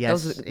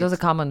 yes. Those are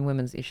common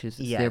women's issues.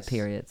 It's their Yes.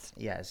 periods.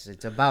 Yes,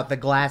 it's about the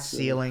glass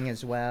ceiling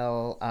as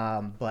well.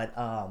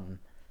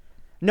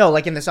 No,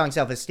 like in the song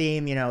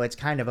Self-Esteem, you know, it's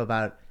kind of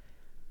about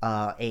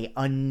a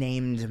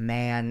unnamed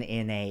man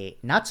in a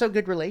not so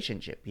good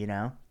relationship, you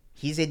know?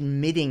 He's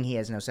admitting he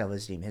has no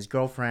self-esteem. His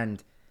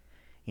girlfriend,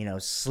 you know,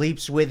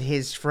 sleeps with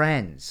his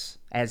friends,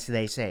 as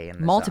they say in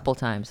the Multiple song.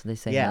 times they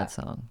sing Yeah. that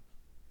song.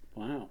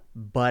 Wow.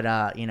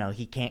 But, you know,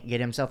 he can't get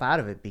himself out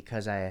of it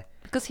because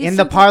Because he's in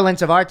the simply-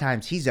 parlance of our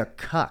times, he's a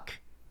cuck.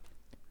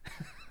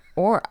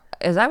 Or,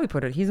 as I would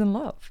put it, he's in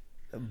love.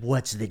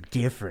 What's the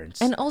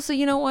difference? And also,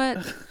 you know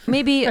what?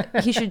 Maybe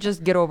he should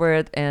just get over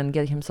it and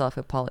get himself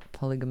a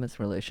polygamous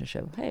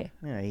relationship. Hey,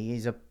 Yeah, he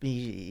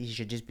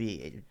should just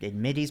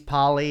admit he's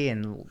poly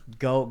and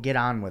go get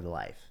on with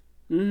life.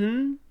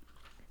 speaking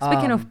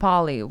Um, of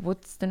poly,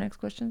 what's the next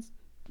questions?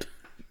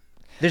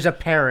 There's a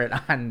parrot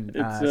on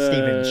It's,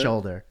 Steven's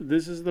shoulder.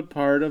 This is the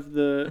part of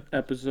the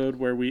episode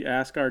where we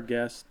ask our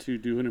guests to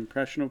do an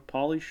impression of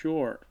Pauly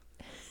Shore.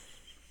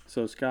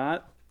 So,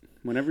 Scott,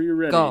 whenever you're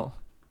ready. Go.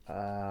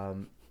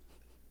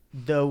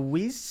 The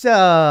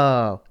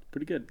whistle.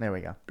 Pretty good. There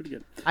we go. Pretty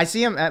good. I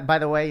see him. By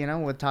the way, you know,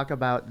 we'll talk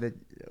about the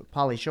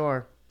Pauly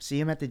Shore. See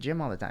him at the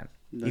gym all the time.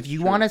 That's if you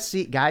true. want to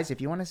see, guys,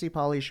 if you want to see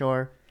Pauly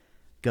Shore,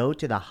 go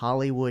to the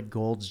Hollywood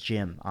Gold's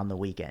Gym on the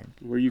weekend.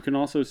 Where you can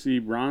also see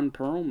Ron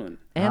Perlman.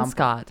 And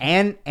Scott.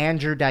 And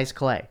Andrew Dice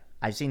Clay.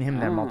 I've seen him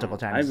there multiple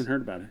times. I haven't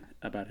heard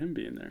about him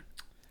being there.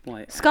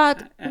 Well,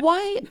 Scott,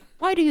 why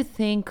do you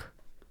think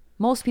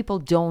most people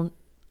don't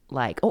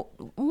like? Oh,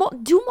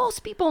 do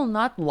most people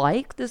not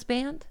like this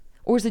band,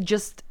 or is it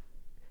just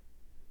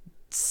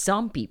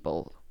some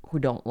people who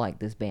don't like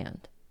this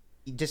band?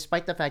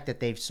 Despite the fact that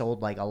they've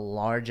sold like a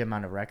large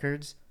amount of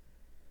records,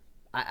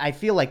 I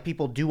feel like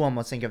people do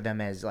almost think of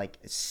them as like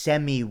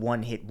semi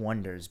one-hit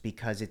wonders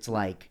because it's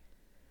like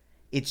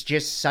it's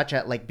just such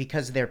a like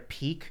because their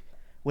peak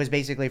was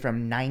basically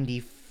from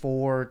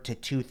 94 to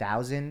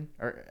 2000,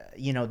 or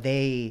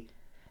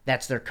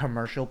that's their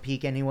commercial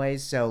peak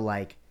anyways. So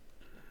like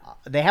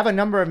they have a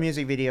number of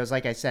music videos,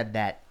 like I said,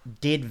 that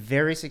did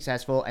very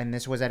successful, and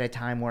this was at a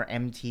time where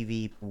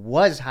MTV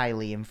was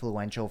highly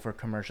influential for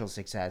commercial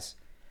success,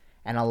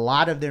 and a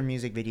lot of their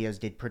music videos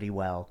did pretty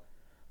well.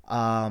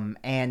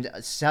 And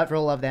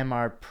several of them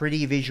are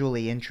pretty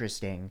visually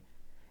interesting,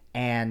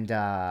 and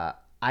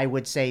I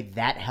would say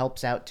that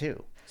helps out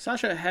too.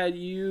 Sasha, had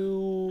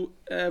you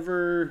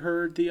ever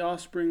heard The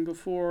Offspring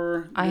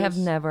before? I have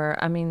this? never.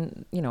 I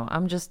mean,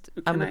 I'm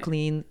a I-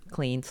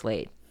 clean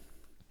slate.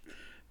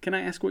 Can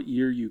I ask what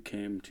year you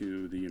came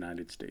to the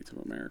United States of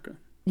America?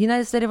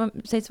 United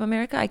States of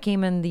America. I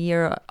came in the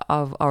year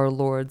of our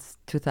Lord's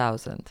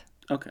 2000.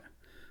 Okay.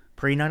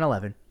 Pre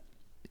 9/11.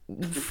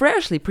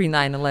 Freshly pre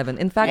 9/11.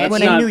 In fact, And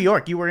when in New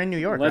York, you were in New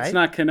York, Let's right?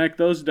 not connect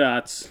those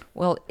dots.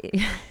 Well,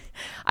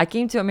 I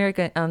came to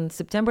America on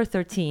September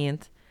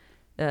 13th,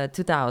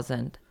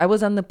 2000. I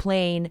was on the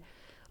plane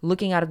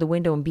looking out of the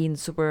window and being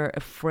super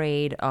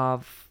afraid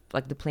of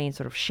like the plane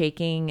sort of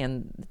shaking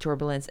and the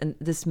turbulence. And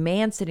this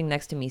man sitting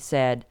next to me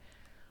said,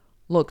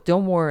 "Look,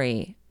 don't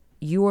worry.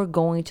 You are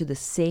going to the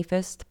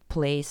safest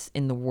place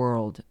in the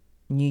world,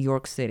 New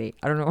York City."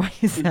 I don't know why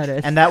he said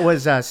it. And that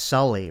was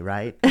Sully,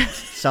 right?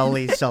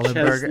 Sully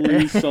Sullenberger.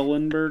 Chesley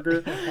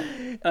Sullenberger.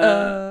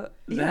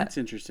 That's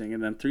interesting.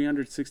 And then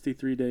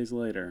 363 days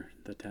later,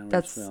 the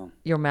towers fell.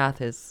 Your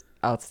math is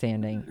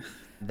outstanding.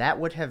 That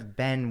would have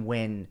been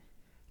when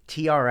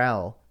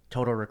TRL,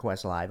 Total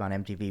Request Live on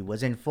MTV,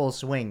 was in full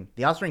swing.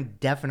 The Offspring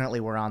definitely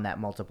were on that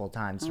multiple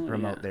times to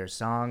promote their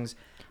songs.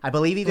 I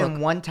believe even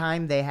one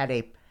time they had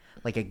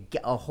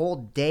a whole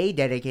day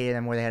dedicated to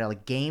them where they had a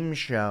game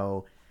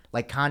show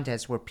like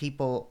contest where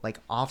people like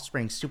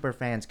Offspring super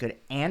fans could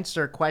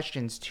answer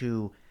questions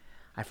to,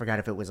 I forgot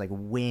if it was like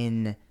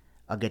win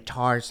a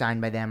guitar signed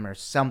by them or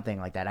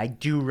something like that. I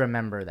do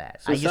remember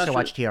that. So I used Sasha- to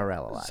watch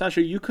TRL a lot.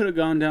 Sasha, you could have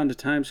gone down to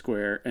Times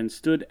Square and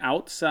stood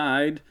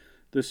outside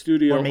the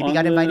studio Or maybe on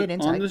got the, invited on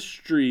inside. the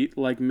street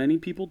like many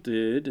people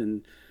did,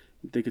 and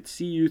they could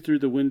see you through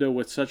the window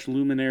with such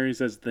luminaries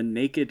as the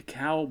Naked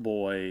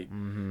Cowboy.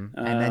 And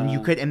then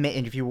you could admit,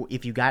 and if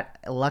you got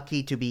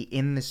lucky to be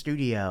in the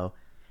studio,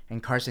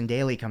 and Carson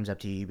Daly comes up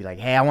to you, you'd be like,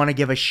 "Hey, I want to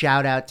give a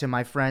shout out to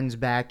my friends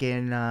back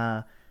in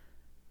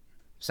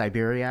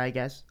Siberia, I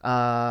guess,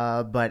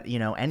 but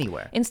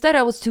anywhere." Instead,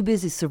 I was too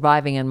busy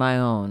surviving on my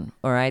own,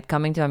 all right?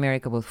 Coming to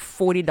America with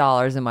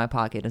 $40 in my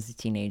pocket as a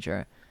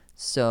teenager.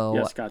 So,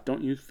 Yeah, Scott,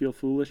 don't you feel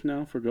foolish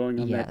now for going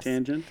on that Yes.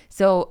 tangent?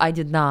 so I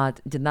did not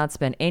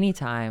spend any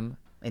time.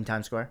 In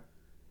Times Square.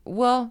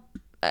 Well,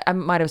 I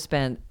might have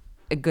spent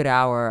a good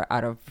hour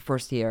out of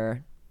first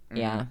year,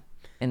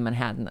 in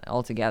Manhattan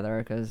altogether.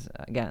 Because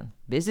again,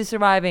 busy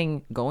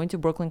surviving, going to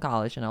Brooklyn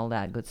College, and all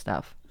that good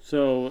stuff.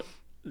 So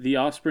the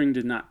Offspring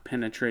did not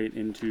penetrate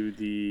into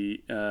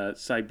the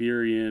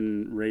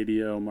Siberian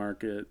radio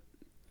market.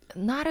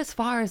 Not as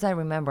far as I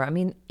remember. I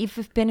mean, if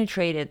it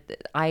penetrated,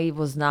 I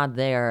was not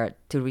there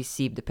to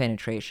receive the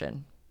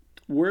penetration.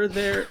 Were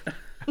there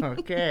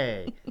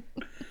Okay.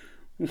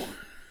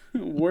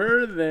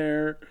 were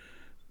there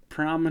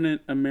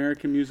prominent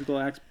American musical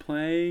acts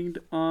played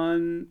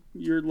on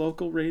your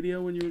local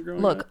radio when you were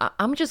growing Look, up?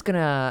 I'm just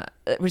gonna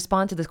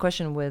respond to this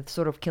question with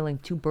sort of killing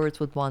two birds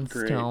with one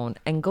Great. stone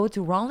and go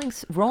to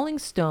Rolling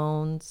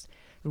Stones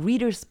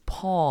Reader's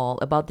Poll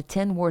about the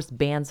 10 worst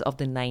bands of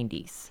the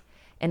 90s.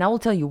 And I will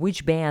tell you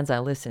which bands I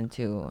listened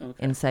to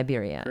in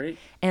Siberia. Great.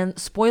 And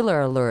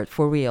spoiler alert,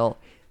 for real,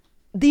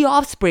 The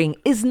Offspring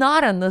is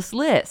not on this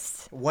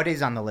list. What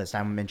is on the list?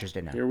 I'm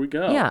interested now. Here we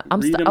go. Yeah,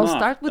 Read them I'll off.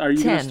 start with Are you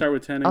 10. gonna start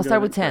with 10? And I'll go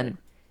start with ahead?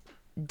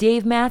 10.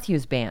 Dave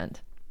Matthews Band.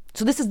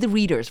 So this is the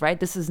readers, right?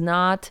 This is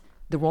not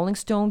the Rolling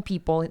Stone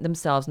people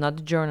themselves, not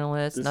the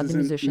journalists, This not the isn't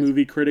musicians.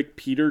 movie critic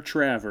Peter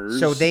Travers.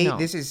 So No.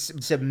 this is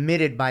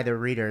submitted by the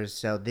readers.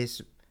 So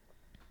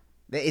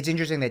it's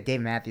interesting that Dave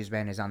Matthews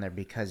Band is on there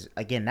because,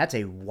 again, that's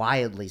a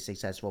wildly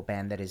successful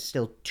band that is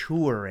still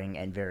touring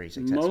and very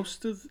successful.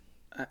 most of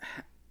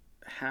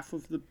half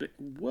of the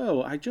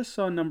whoa! I just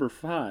saw number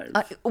 5.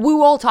 We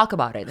will all talk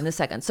about it in a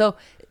second. So,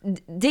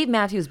 Dave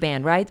Matthews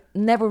Band, right?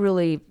 Never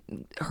really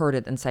heard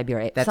it in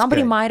Siberia. That's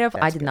Somebody good. might have. I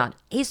That's did good. not.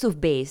 Ace of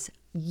Base,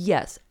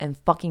 Yes, and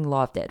fucking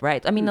loved it,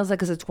 right? I mean, I was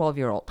like, as a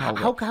 12-year-old,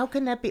 probably. How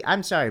can that be?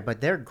 I'm sorry, but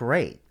they're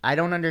great. I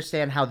don't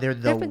understand how they're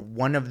the They've been-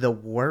 one of the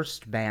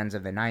worst bands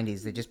of the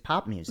 90s. They're just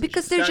pop music.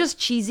 Because they're just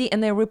cheesy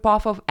and they rip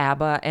off of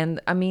ABBA, and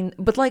I mean,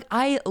 but like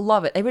I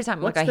love it every time.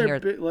 What's like I their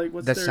hear it.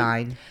 what's The their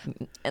Sign.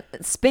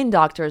 Spin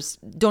Doctors,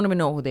 don't even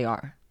know who they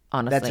are.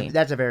 Honestly,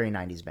 That's a very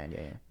 90s band,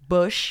 yeah.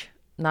 Bush,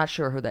 not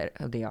sure who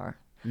they are.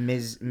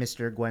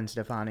 Mr. Gwen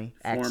Stefani.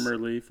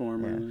 formerly.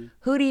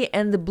 Hootie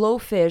and the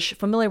Blowfish,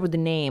 familiar with the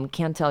name,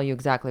 can't tell you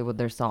exactly what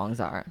their songs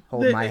are.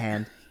 Hold My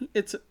Hand.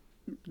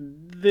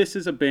 This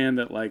is a band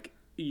that like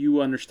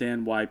you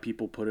understand why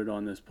people put it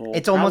on this poll.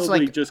 It's almost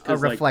Probably like just a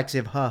 'cause, like,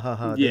 reflexive ha ha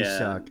ha, they Yeah.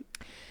 suck.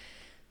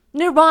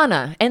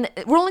 Nirvana and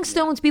Rolling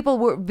Stones people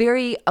were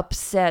very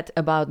upset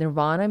about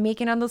Nirvana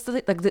making on this,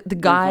 like the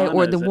guy Nirvana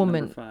or the is at number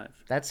woman. 5.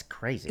 That's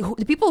crazy.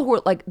 The people who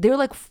were like, they're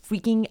like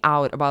freaking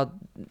out about,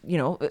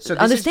 So this is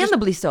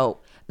understandably so.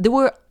 They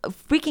were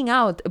freaking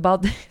out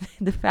about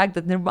the fact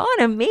that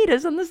Nirvana made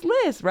us on this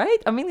list, right?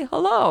 I mean,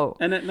 hello.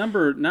 And at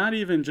number, not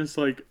even just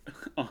like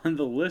on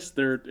the list,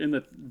 they're in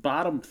the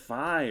bottom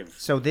 5.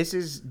 So this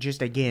is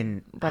just,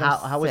 again, But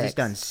how was this 6.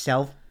 done?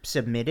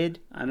 Self-submitted?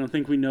 I don't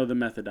think we know the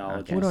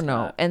methodology. We don't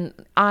know. Scott. And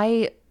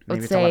I would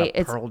Maybe it's a lot say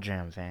of Pearl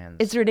Jam fans.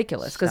 it's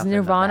ridiculous because Stuff in the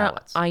Nirvana,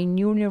 ballots. I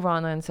knew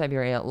Nirvana in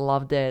Siberia,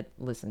 loved it,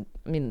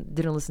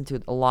 didn't listen to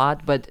it a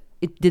lot, but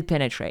it did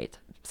penetrate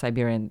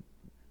Siberian,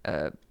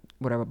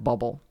 whatever,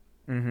 bubble.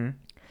 Mm-hmm.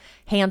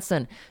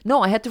 Hanson.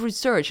 No, I had to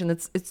research, and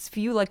it's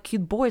few like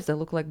cute boys that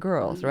look like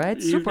girls, right?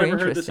 You've Super never heard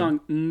the interesting.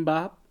 song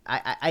Mbop?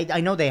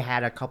 I know they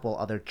had a couple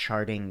other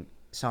charting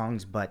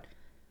songs, but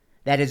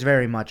that is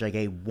very much like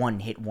a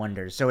one-hit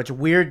wonder. So it's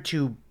weird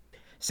to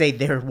say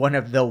they're one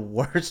of the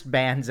worst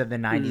bands of the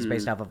 90s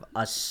based off of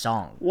a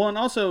song. Well, and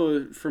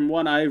also from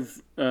what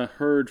I've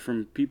heard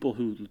from people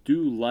who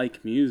do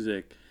like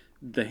music,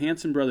 the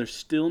Hanson brothers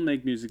still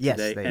make music Yes,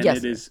 today, they and do. Yes.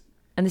 it is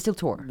And they still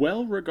tour.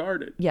 well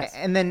regarded. Yes.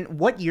 And then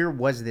what year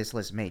was this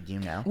list made? Do you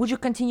know? Would you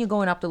continue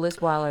going up the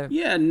list while I...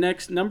 Yeah,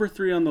 next, number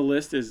 3 on the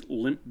list is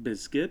Limp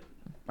Bizkit.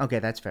 Okay,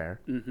 that's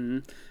fair.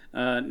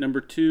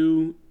 Number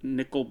 2,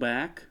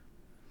 Nickelback.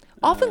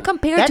 Often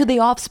compared that- to The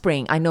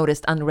Offspring, I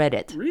noticed on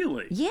Reddit.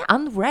 Really? Yeah,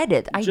 on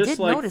Reddit. I Just did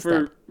like notice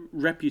for that.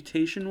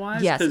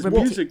 reputation-wise? Yes, Because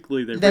reputa-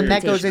 musically they're Then very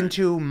that goes different.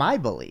 into my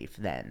belief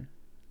then.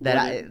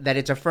 That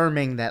it's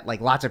affirming that like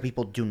lots of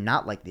people do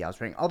not like the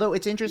Offspring. Although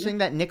it's interesting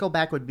that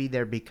Nickelback would be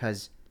there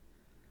because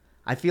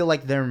I feel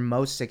like their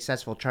most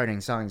successful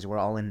charting songs were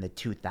all in the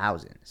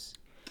 2000s.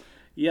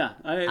 Yeah.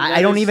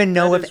 I don't even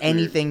know if that is weird.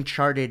 anything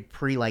charted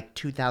pre like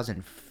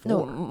 2004.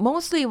 No,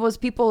 mostly it was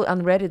people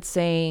on Reddit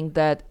saying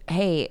that,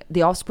 hey,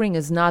 The Offspring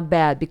is not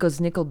bad because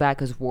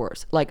Nickelback is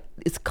worse. Like,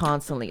 it's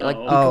constantly, like,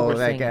 people were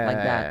saying it like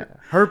that.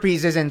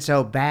 herpes isn't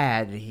so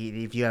bad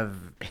if you have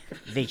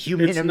the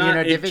human It's not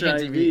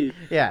immunodeficiency. HIV.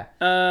 Yeah.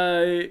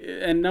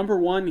 And number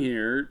 1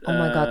 here. Oh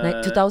my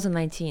God,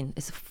 2019.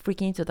 It's a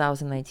freaking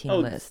 2019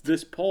 list.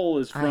 This poll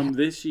is from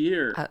this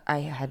year. I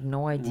had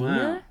no idea.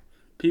 Wow.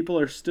 People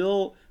are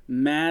still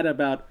mad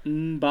about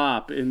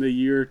Mbop in the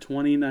year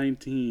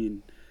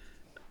 2019.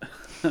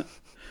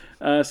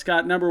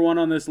 Scott, number 1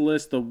 on this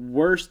list, the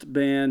worst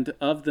band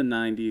of the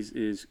 90s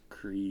is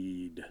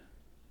Creed.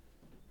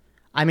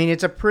 I mean,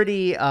 it's a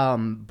pretty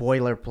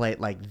boilerplate,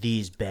 like,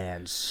 these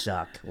bands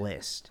suck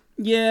list.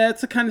 Yeah,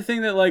 it's the kind of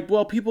thing that, like,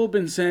 well, people have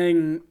been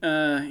saying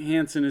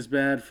Hanson is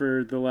bad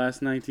for the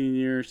last 19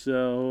 years,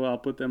 so I'll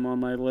put them on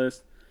my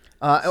list.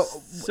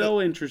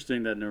 So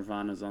interesting that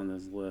Nirvana's on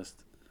this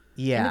list.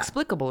 Yeah.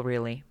 Inexplicable,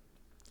 really.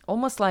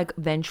 Almost like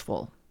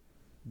vengeful.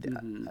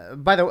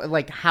 By the way,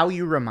 like, How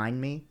You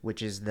Remind Me,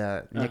 which is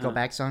the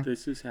Nickelback song,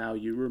 This is how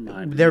you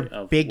remind their me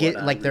of big what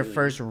I like their really-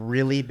 first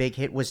really big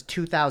hit was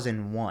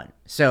 2001.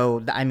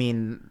 So I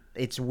mean,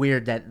 it's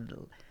weird that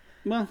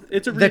Well,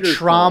 it's a the reader's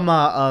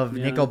trauma of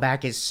Yeah.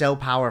 Nickelback is so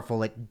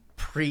powerful it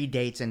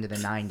predates into the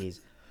 90s.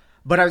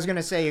 But I was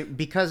gonna say,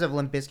 because of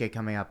Limp Bizkit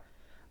coming up,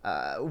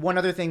 one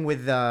other thing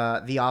with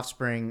the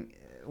Offspring,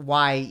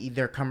 why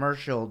their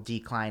commercial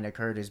decline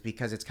occurred is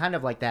because it's kind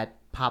of like that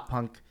pop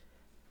punk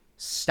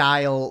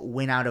style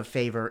went out of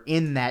favor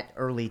in that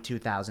early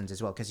 2000s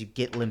as well, because you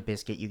get Limp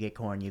Bizkit, you get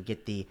Korn, you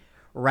get the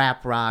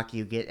rap rock,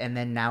 and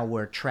then now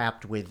we're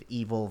trapped with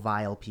evil,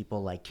 vile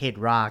people like Kid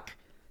Rock,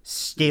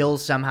 still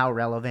somehow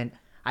relevant.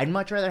 I'd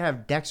much rather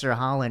have Dexter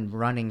Holland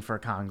running for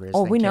Congress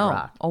Oh, than we Kid know.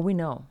 Rock. Oh, we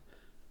know.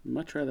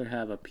 Much rather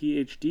have a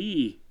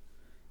PhD,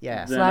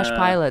 Yeah. Then, Slash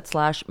pilot,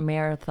 slash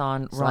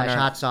marathon Slash runner.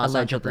 hot sauce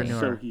allegedly.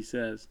 entrepreneur. so he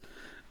says.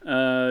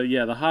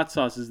 Yeah, the hot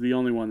sauce is the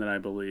only one that I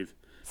believe.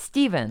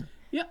 Steven,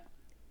 Yeah.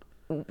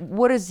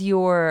 what is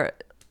your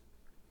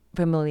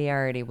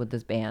familiarity with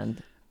this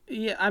band?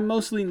 Yeah, I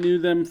mostly knew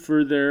them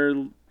for their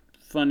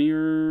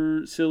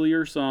funnier,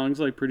 sillier songs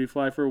like Pretty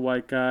Fly for a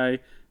White Guy.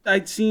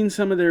 I'd seen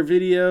some of their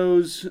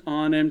videos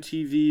on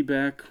MTV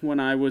back when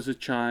I was a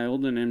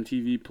child and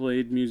MTV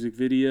played music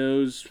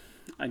videos.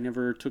 I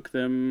never took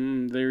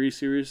them very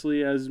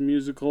seriously as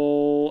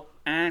musical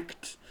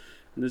act.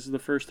 And this is the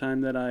first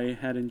time that I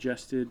had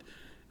ingested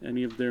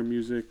any of their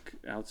music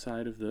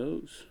outside of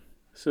those.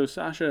 So,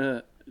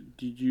 Sasha,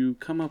 Did you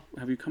come up?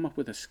 Have you come up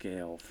with a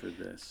scale for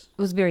this?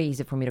 It was very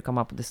easy for me to come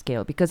up with the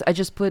scale because I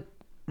just put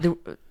the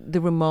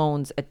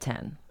Ramones at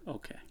 10.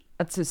 Okay.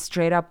 It's a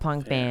straight up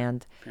punk Fair.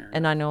 band, Fair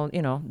and I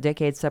know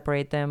decades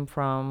separate them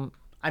from.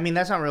 I mean,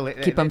 that's not really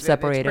Keep 'em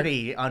separated. It's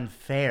pretty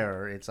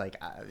unfair. It's like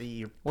you're What do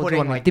you putting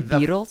want, like the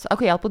Beatles?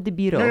 Okay, I'll put the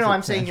Beatles. No, at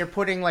I'm 10. saying you're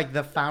putting like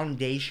the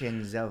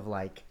foundations of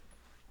like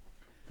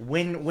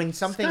when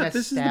something Scott,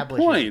 this is the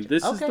establishes. point.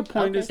 This is Okay, the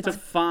point: okay, is to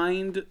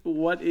find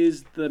what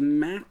is the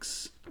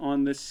max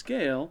on this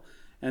scale,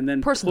 and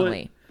then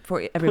personally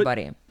for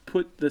everybody.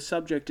 put the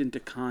subject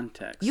into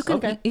context. You can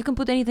Okay. you can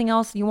put anything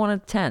else you want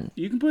at 10.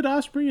 You can put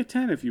Offspring at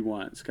 10 if you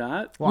want,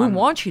 Scott. Well, We I'm-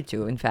 want you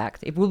to, in fact.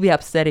 It will be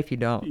upset if you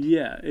don't.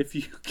 Yeah, if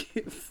you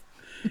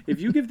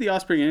give the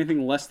Offspring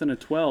anything less than a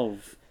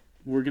 12,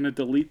 we're gonna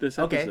delete this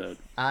Okay, episode.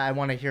 I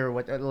want to hear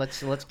what.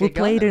 Let's get We'll going.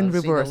 play it in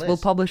Let's see the reverse. We'll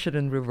list. publish it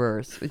in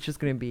reverse. It's just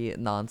going to be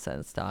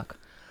nonsense talk.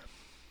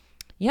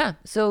 Yeah.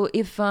 So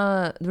if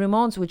the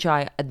Ramones, which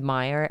I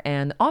admire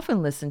and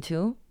often listen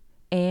to,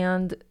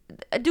 and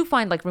I do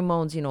find like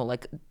Ramones,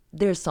 like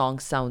their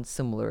songs sound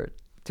similar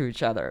to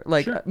each other.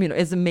 Like Sure.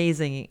 as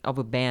amazing of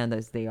a band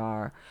as they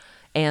are,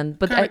 but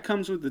Kind I, of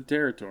comes with the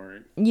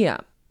territory. yeah.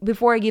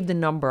 Before I give the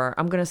number,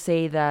 I'm going to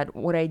say that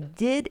what I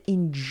did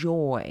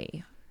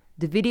enjoy,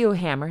 the video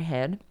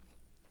Hammerhead,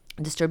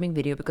 disturbing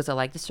video because I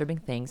like disturbing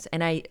things,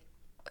 and I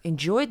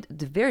enjoyed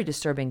the very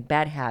disturbing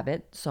Bad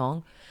Habit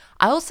song.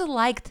 I also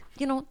liked,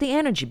 the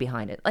energy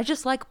behind it. I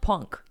just like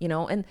punk,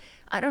 and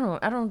I don't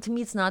know, to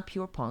me it's not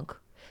pure punk.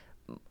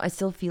 I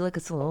still feel like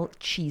it's a little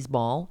cheese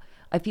ball.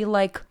 I feel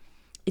like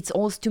it's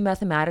almost too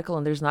mathematical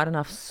and there's not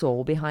enough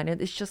soul behind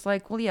it. It's just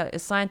like, well, yeah, a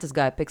scientist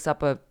guy picks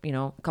up a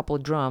couple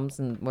of drums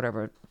and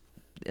whatever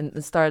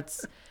and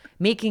starts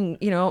making,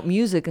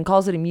 music and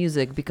calls it a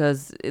music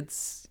because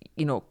it's,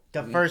 The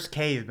first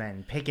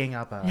caveman picking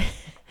up a.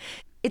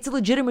 it's a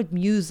legitimate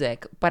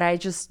music, but I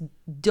just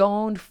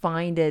don't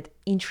find it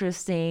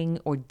interesting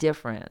or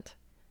different.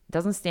 It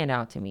doesn't stand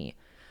out to me.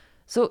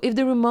 So if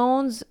the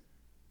Ramones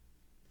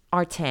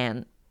are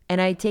 10,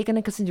 and I take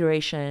into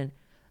consideration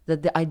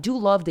that I do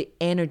love the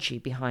energy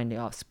behind the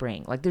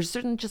Offspring. Like there's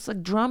certain just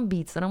like drum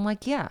beats that I'm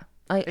like, yeah,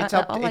 It's I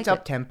up. like It's it.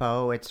 up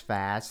tempo. It's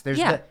fast. There's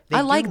Yeah, they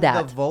I like do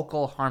that. The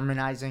vocal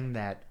harmonizing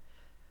that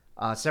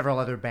several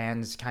other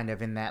bands kind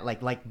of in that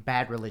like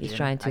Bad Religion. He's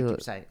trying I to.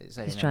 keep saying He's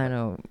that. trying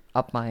to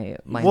up my.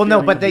 Well,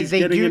 no, but He's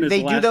getting in his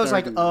they do last those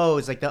like argument.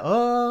 O's, like the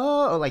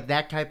like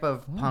that type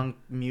of punk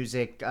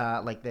music.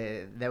 That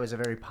was a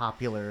very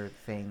popular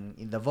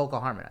thing. The vocal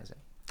harmonizing.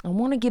 I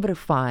want to give it a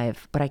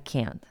 5, but I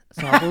can't.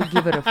 So I will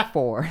give it a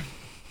 4.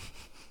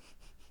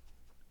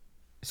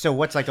 So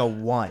what's like a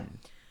 1?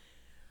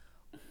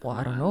 Well,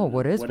 I don't know.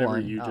 What is Whatever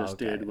one? you just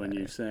okay, did when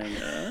you sang.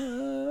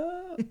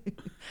 It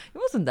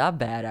wasn't that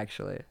bad,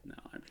 actually. No,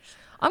 I'm just.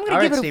 I'm going All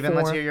to right, give it a Steven,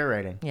 4. let's hear your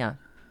rating. Yeah.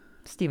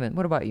 Steven,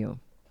 what about you?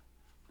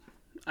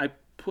 I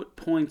put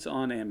points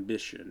on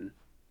ambition.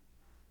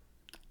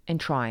 And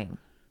trying.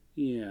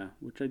 Yeah,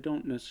 which I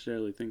don't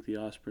necessarily think the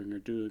Offspring are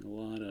doing a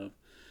lot of.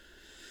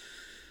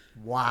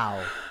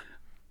 Wow.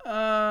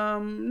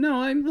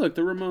 No, look,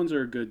 the Ramones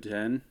are a good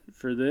 10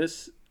 for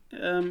this.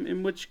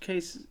 In which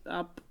case,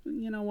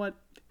 you know what?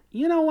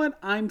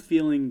 I'm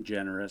feeling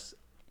generous.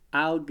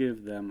 I'll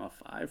give them a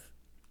 5.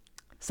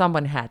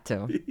 Someone had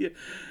to. Yeah,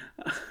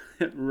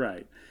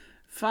 right.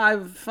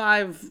 5.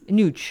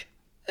 Nooch.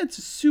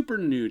 It's super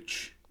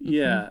nooch.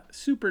 Yeah,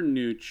 super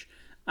nooch.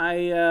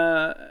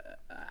 I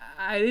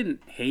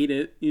didn't hate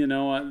it.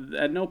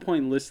 At no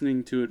point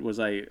listening to it was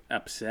I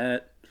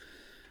upset.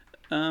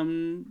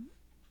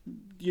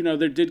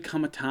 There did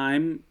come a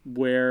time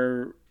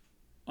where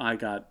I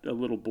got a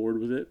little bored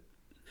with it.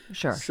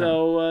 Sure.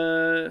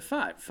 So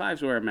 5.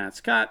 5's where I'm at.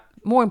 Scott.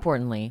 More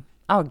importantly,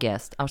 our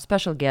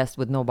special guest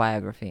with no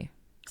biography,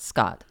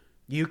 Scott.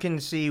 You can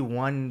see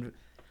one.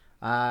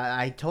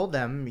 I told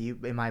them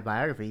in my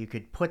biography you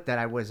could put that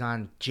I was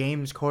on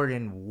James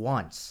Corden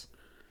once,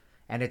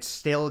 and it's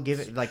still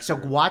giving like so.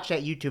 Watch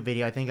that YouTube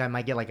video. I think I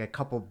might get like a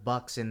couple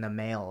bucks in the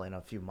mail in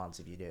a few months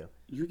if you do.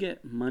 You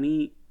get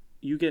money.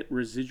 You get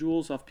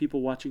residuals off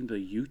people watching the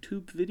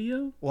YouTube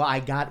video? Well, I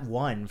got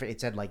one. It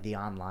said like the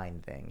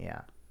online thing.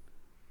 Yeah.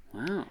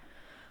 Wow.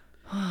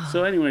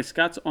 So anyway,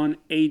 Scott's on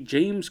a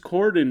James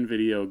Corden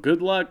video.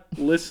 Good luck,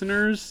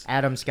 listeners.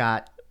 Adam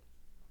Scott.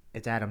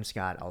 It's Adam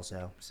Scott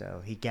also.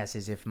 So he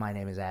guesses if my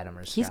name is Adam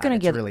or Scott. He's gonna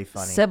It's get really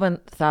funny.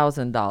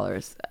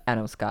 $7,000,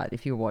 Adam Scott,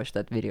 if you watch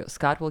that video.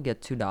 Scott will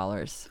get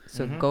 $2.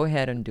 So go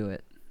ahead and do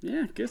it.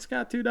 Yeah, get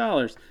Scott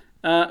 $2.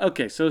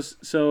 Okay,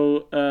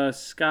 so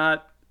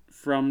Scott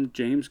from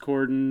James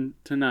Corden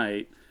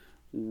tonight.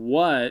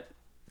 What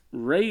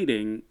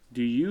rating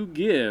do you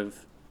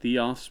give The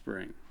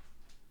Offspring?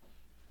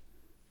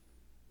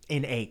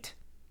 In 8.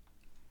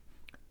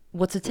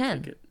 What's a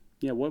 10? Take it.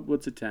 Yeah,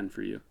 what's a 10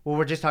 for you? Well,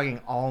 we're just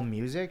talking all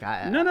music.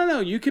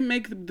 No. You can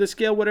make the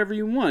scale whatever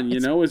you want.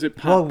 Is it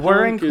pop? Well,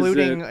 we're punk? Is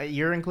including. it-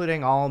 You're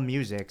including all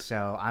music,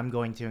 so I'm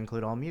going to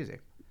include all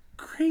music.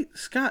 Great,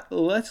 Scott.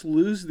 Let's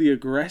lose the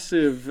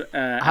aggressive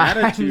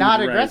attitude. I'm not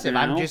right aggressive.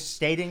 now. I'm just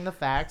stating the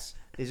facts.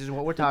 This is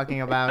what we're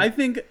talking about. I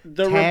think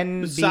the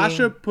 10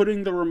 Sasha being-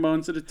 putting the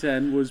Ramones at a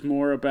 10 was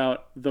more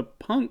about the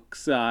punk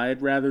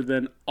side rather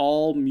than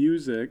all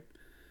music.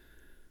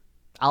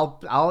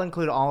 I'll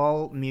include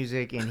all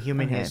music in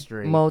human Okay.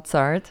 history.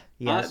 Mozart.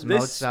 Yes, This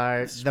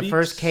Mozart, the speaks-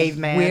 first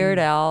caveman Weird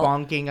Al.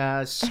 bonking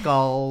a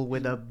skull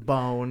with a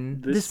bone.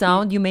 The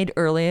sound you made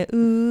earlier.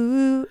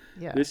 Ooh.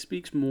 Yeah. This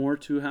speaks more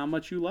to how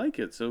much you like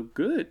it. So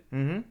good.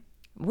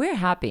 We're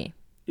happy.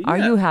 Are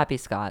Yeah. you happy,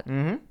 Scott?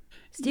 Mm-hmm.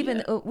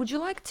 Stephen, would you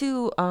like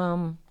to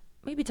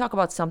maybe talk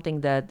about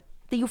something that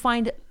you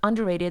find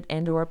underrated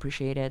and or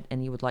appreciated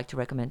and you would like to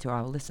recommend to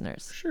our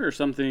listeners? Sure,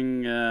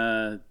 something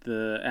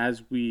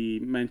as we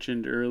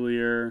mentioned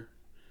earlier,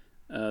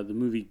 the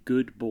movie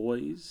Good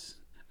Boys,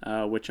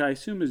 which I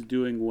assume is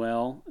doing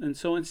well. And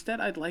so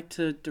instead, I'd like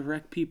to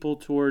direct people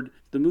toward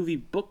the movie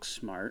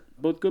Booksmart.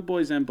 Both Good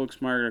Boys and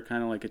Booksmart are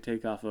kind of like a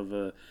takeoff of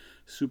a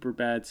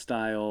Superbad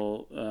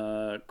style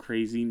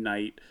Crazy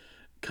Night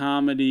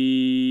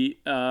comedy.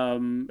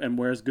 And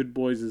whereas Good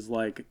Boys is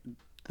like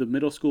the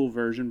middle school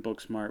version,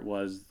 Booksmart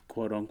was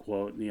quote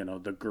unquote,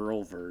 the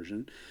girl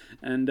version,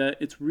 and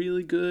it's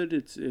really good.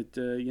 It's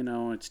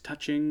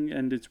touching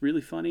and it's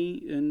really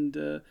funny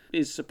and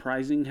is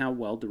surprising how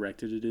well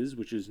directed it is,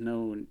 which is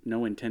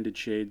no intended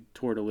shade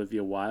toward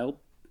Olivia Wilde.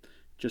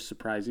 Just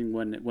surprising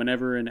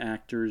whenever an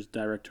actor's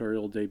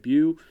directorial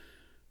debut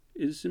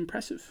is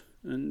impressive,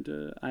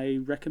 and I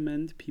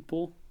recommend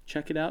people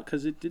check it out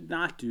because it did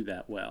not do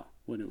that well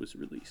when it was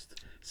released.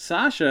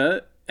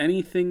 Sasha,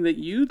 anything that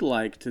you'd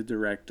like to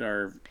direct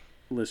our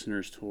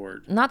listeners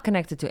toward? Not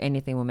connected to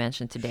anything we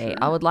mentioned today.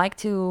 I would like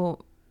to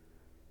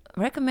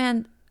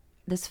recommend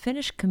this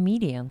Finnish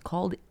comedian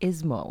called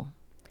Ismo.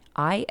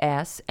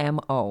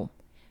 ISMO.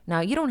 Now,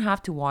 you don't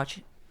have to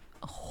watch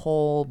a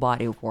whole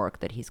body of work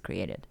that he's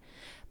created,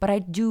 but I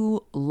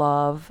do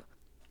love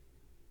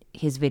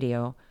his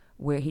video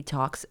where he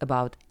talks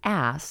about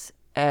ass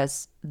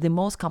as the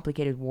most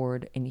complicated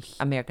word in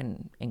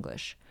American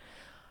English.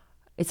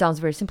 It sounds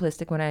very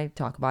simplistic when I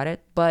talk about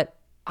it, but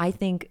I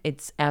think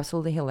it's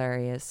absolutely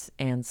hilarious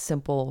and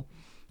simple.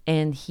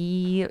 And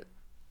he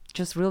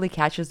just really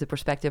catches the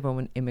perspective of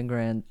an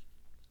immigrant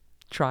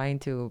trying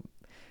to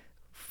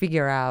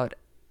figure out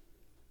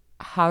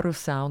how to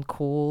sound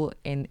cool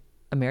in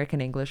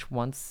American English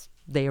once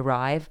they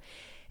arrive.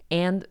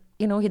 And,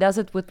 he does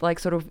it with like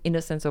sort of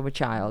innocence of a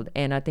child.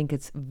 And I think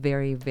it's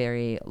very,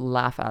 very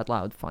laugh out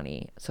loud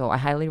funny. So I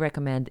highly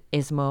recommend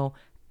Ismo.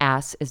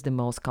 Ass is the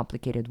most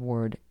complicated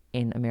word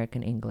in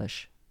American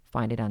English.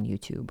 Find it on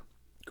YouTube.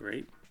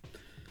 Great.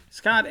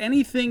 Scott,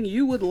 anything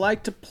you would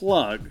like to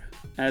plug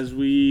as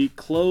we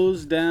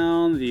close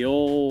down the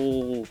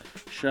old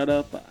Shut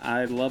Up,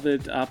 I Love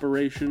It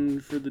operation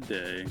for the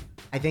day?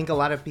 I think a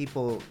lot of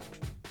people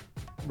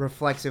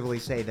reflexively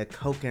say the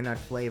coconut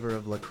flavor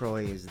of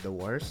LaCroix is the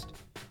worst.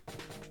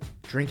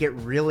 Drink it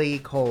really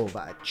cold.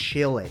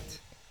 Chill it.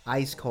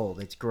 Ice cold.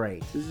 It's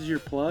great. This is your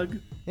plug?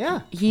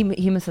 Yeah. He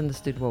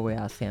misunderstood what we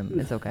asked him.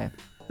 It's okay.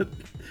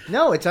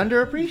 No, it's Do you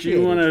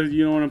underappreciated.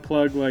 don't want to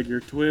plug like your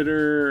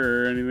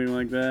Twitter or anything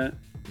like that?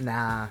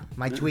 Nah,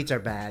 my tweets are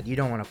bad. You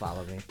don't want to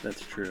follow me.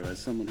 That's true. As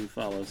someone who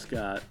follows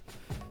Scott,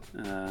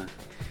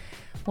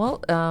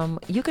 Well,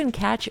 you can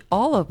catch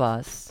all of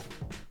us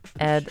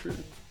at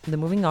the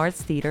Moving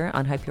Arts Theater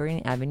on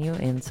Hyperion Avenue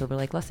in Silver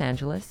Lake, Los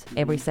Angeles,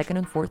 every second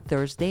and fourth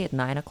Thursday at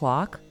 9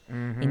 o'clock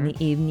in the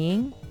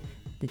evening.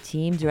 The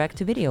team Direct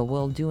to Video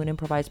will do an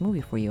improvised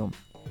movie for you.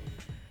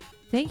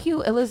 Thank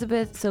you,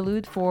 Elizabeth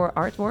Salud, for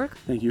artwork.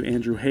 thank you,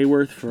 Andrew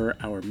Hayworth, for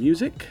our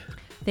music.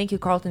 Thank you,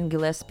 Carlton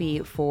Gillespie,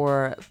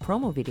 for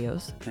promo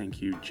videos.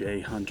 Thank you, Jay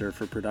Hunter,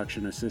 for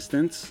production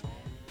assistance.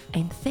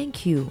 And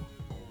thank you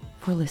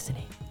for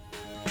listening.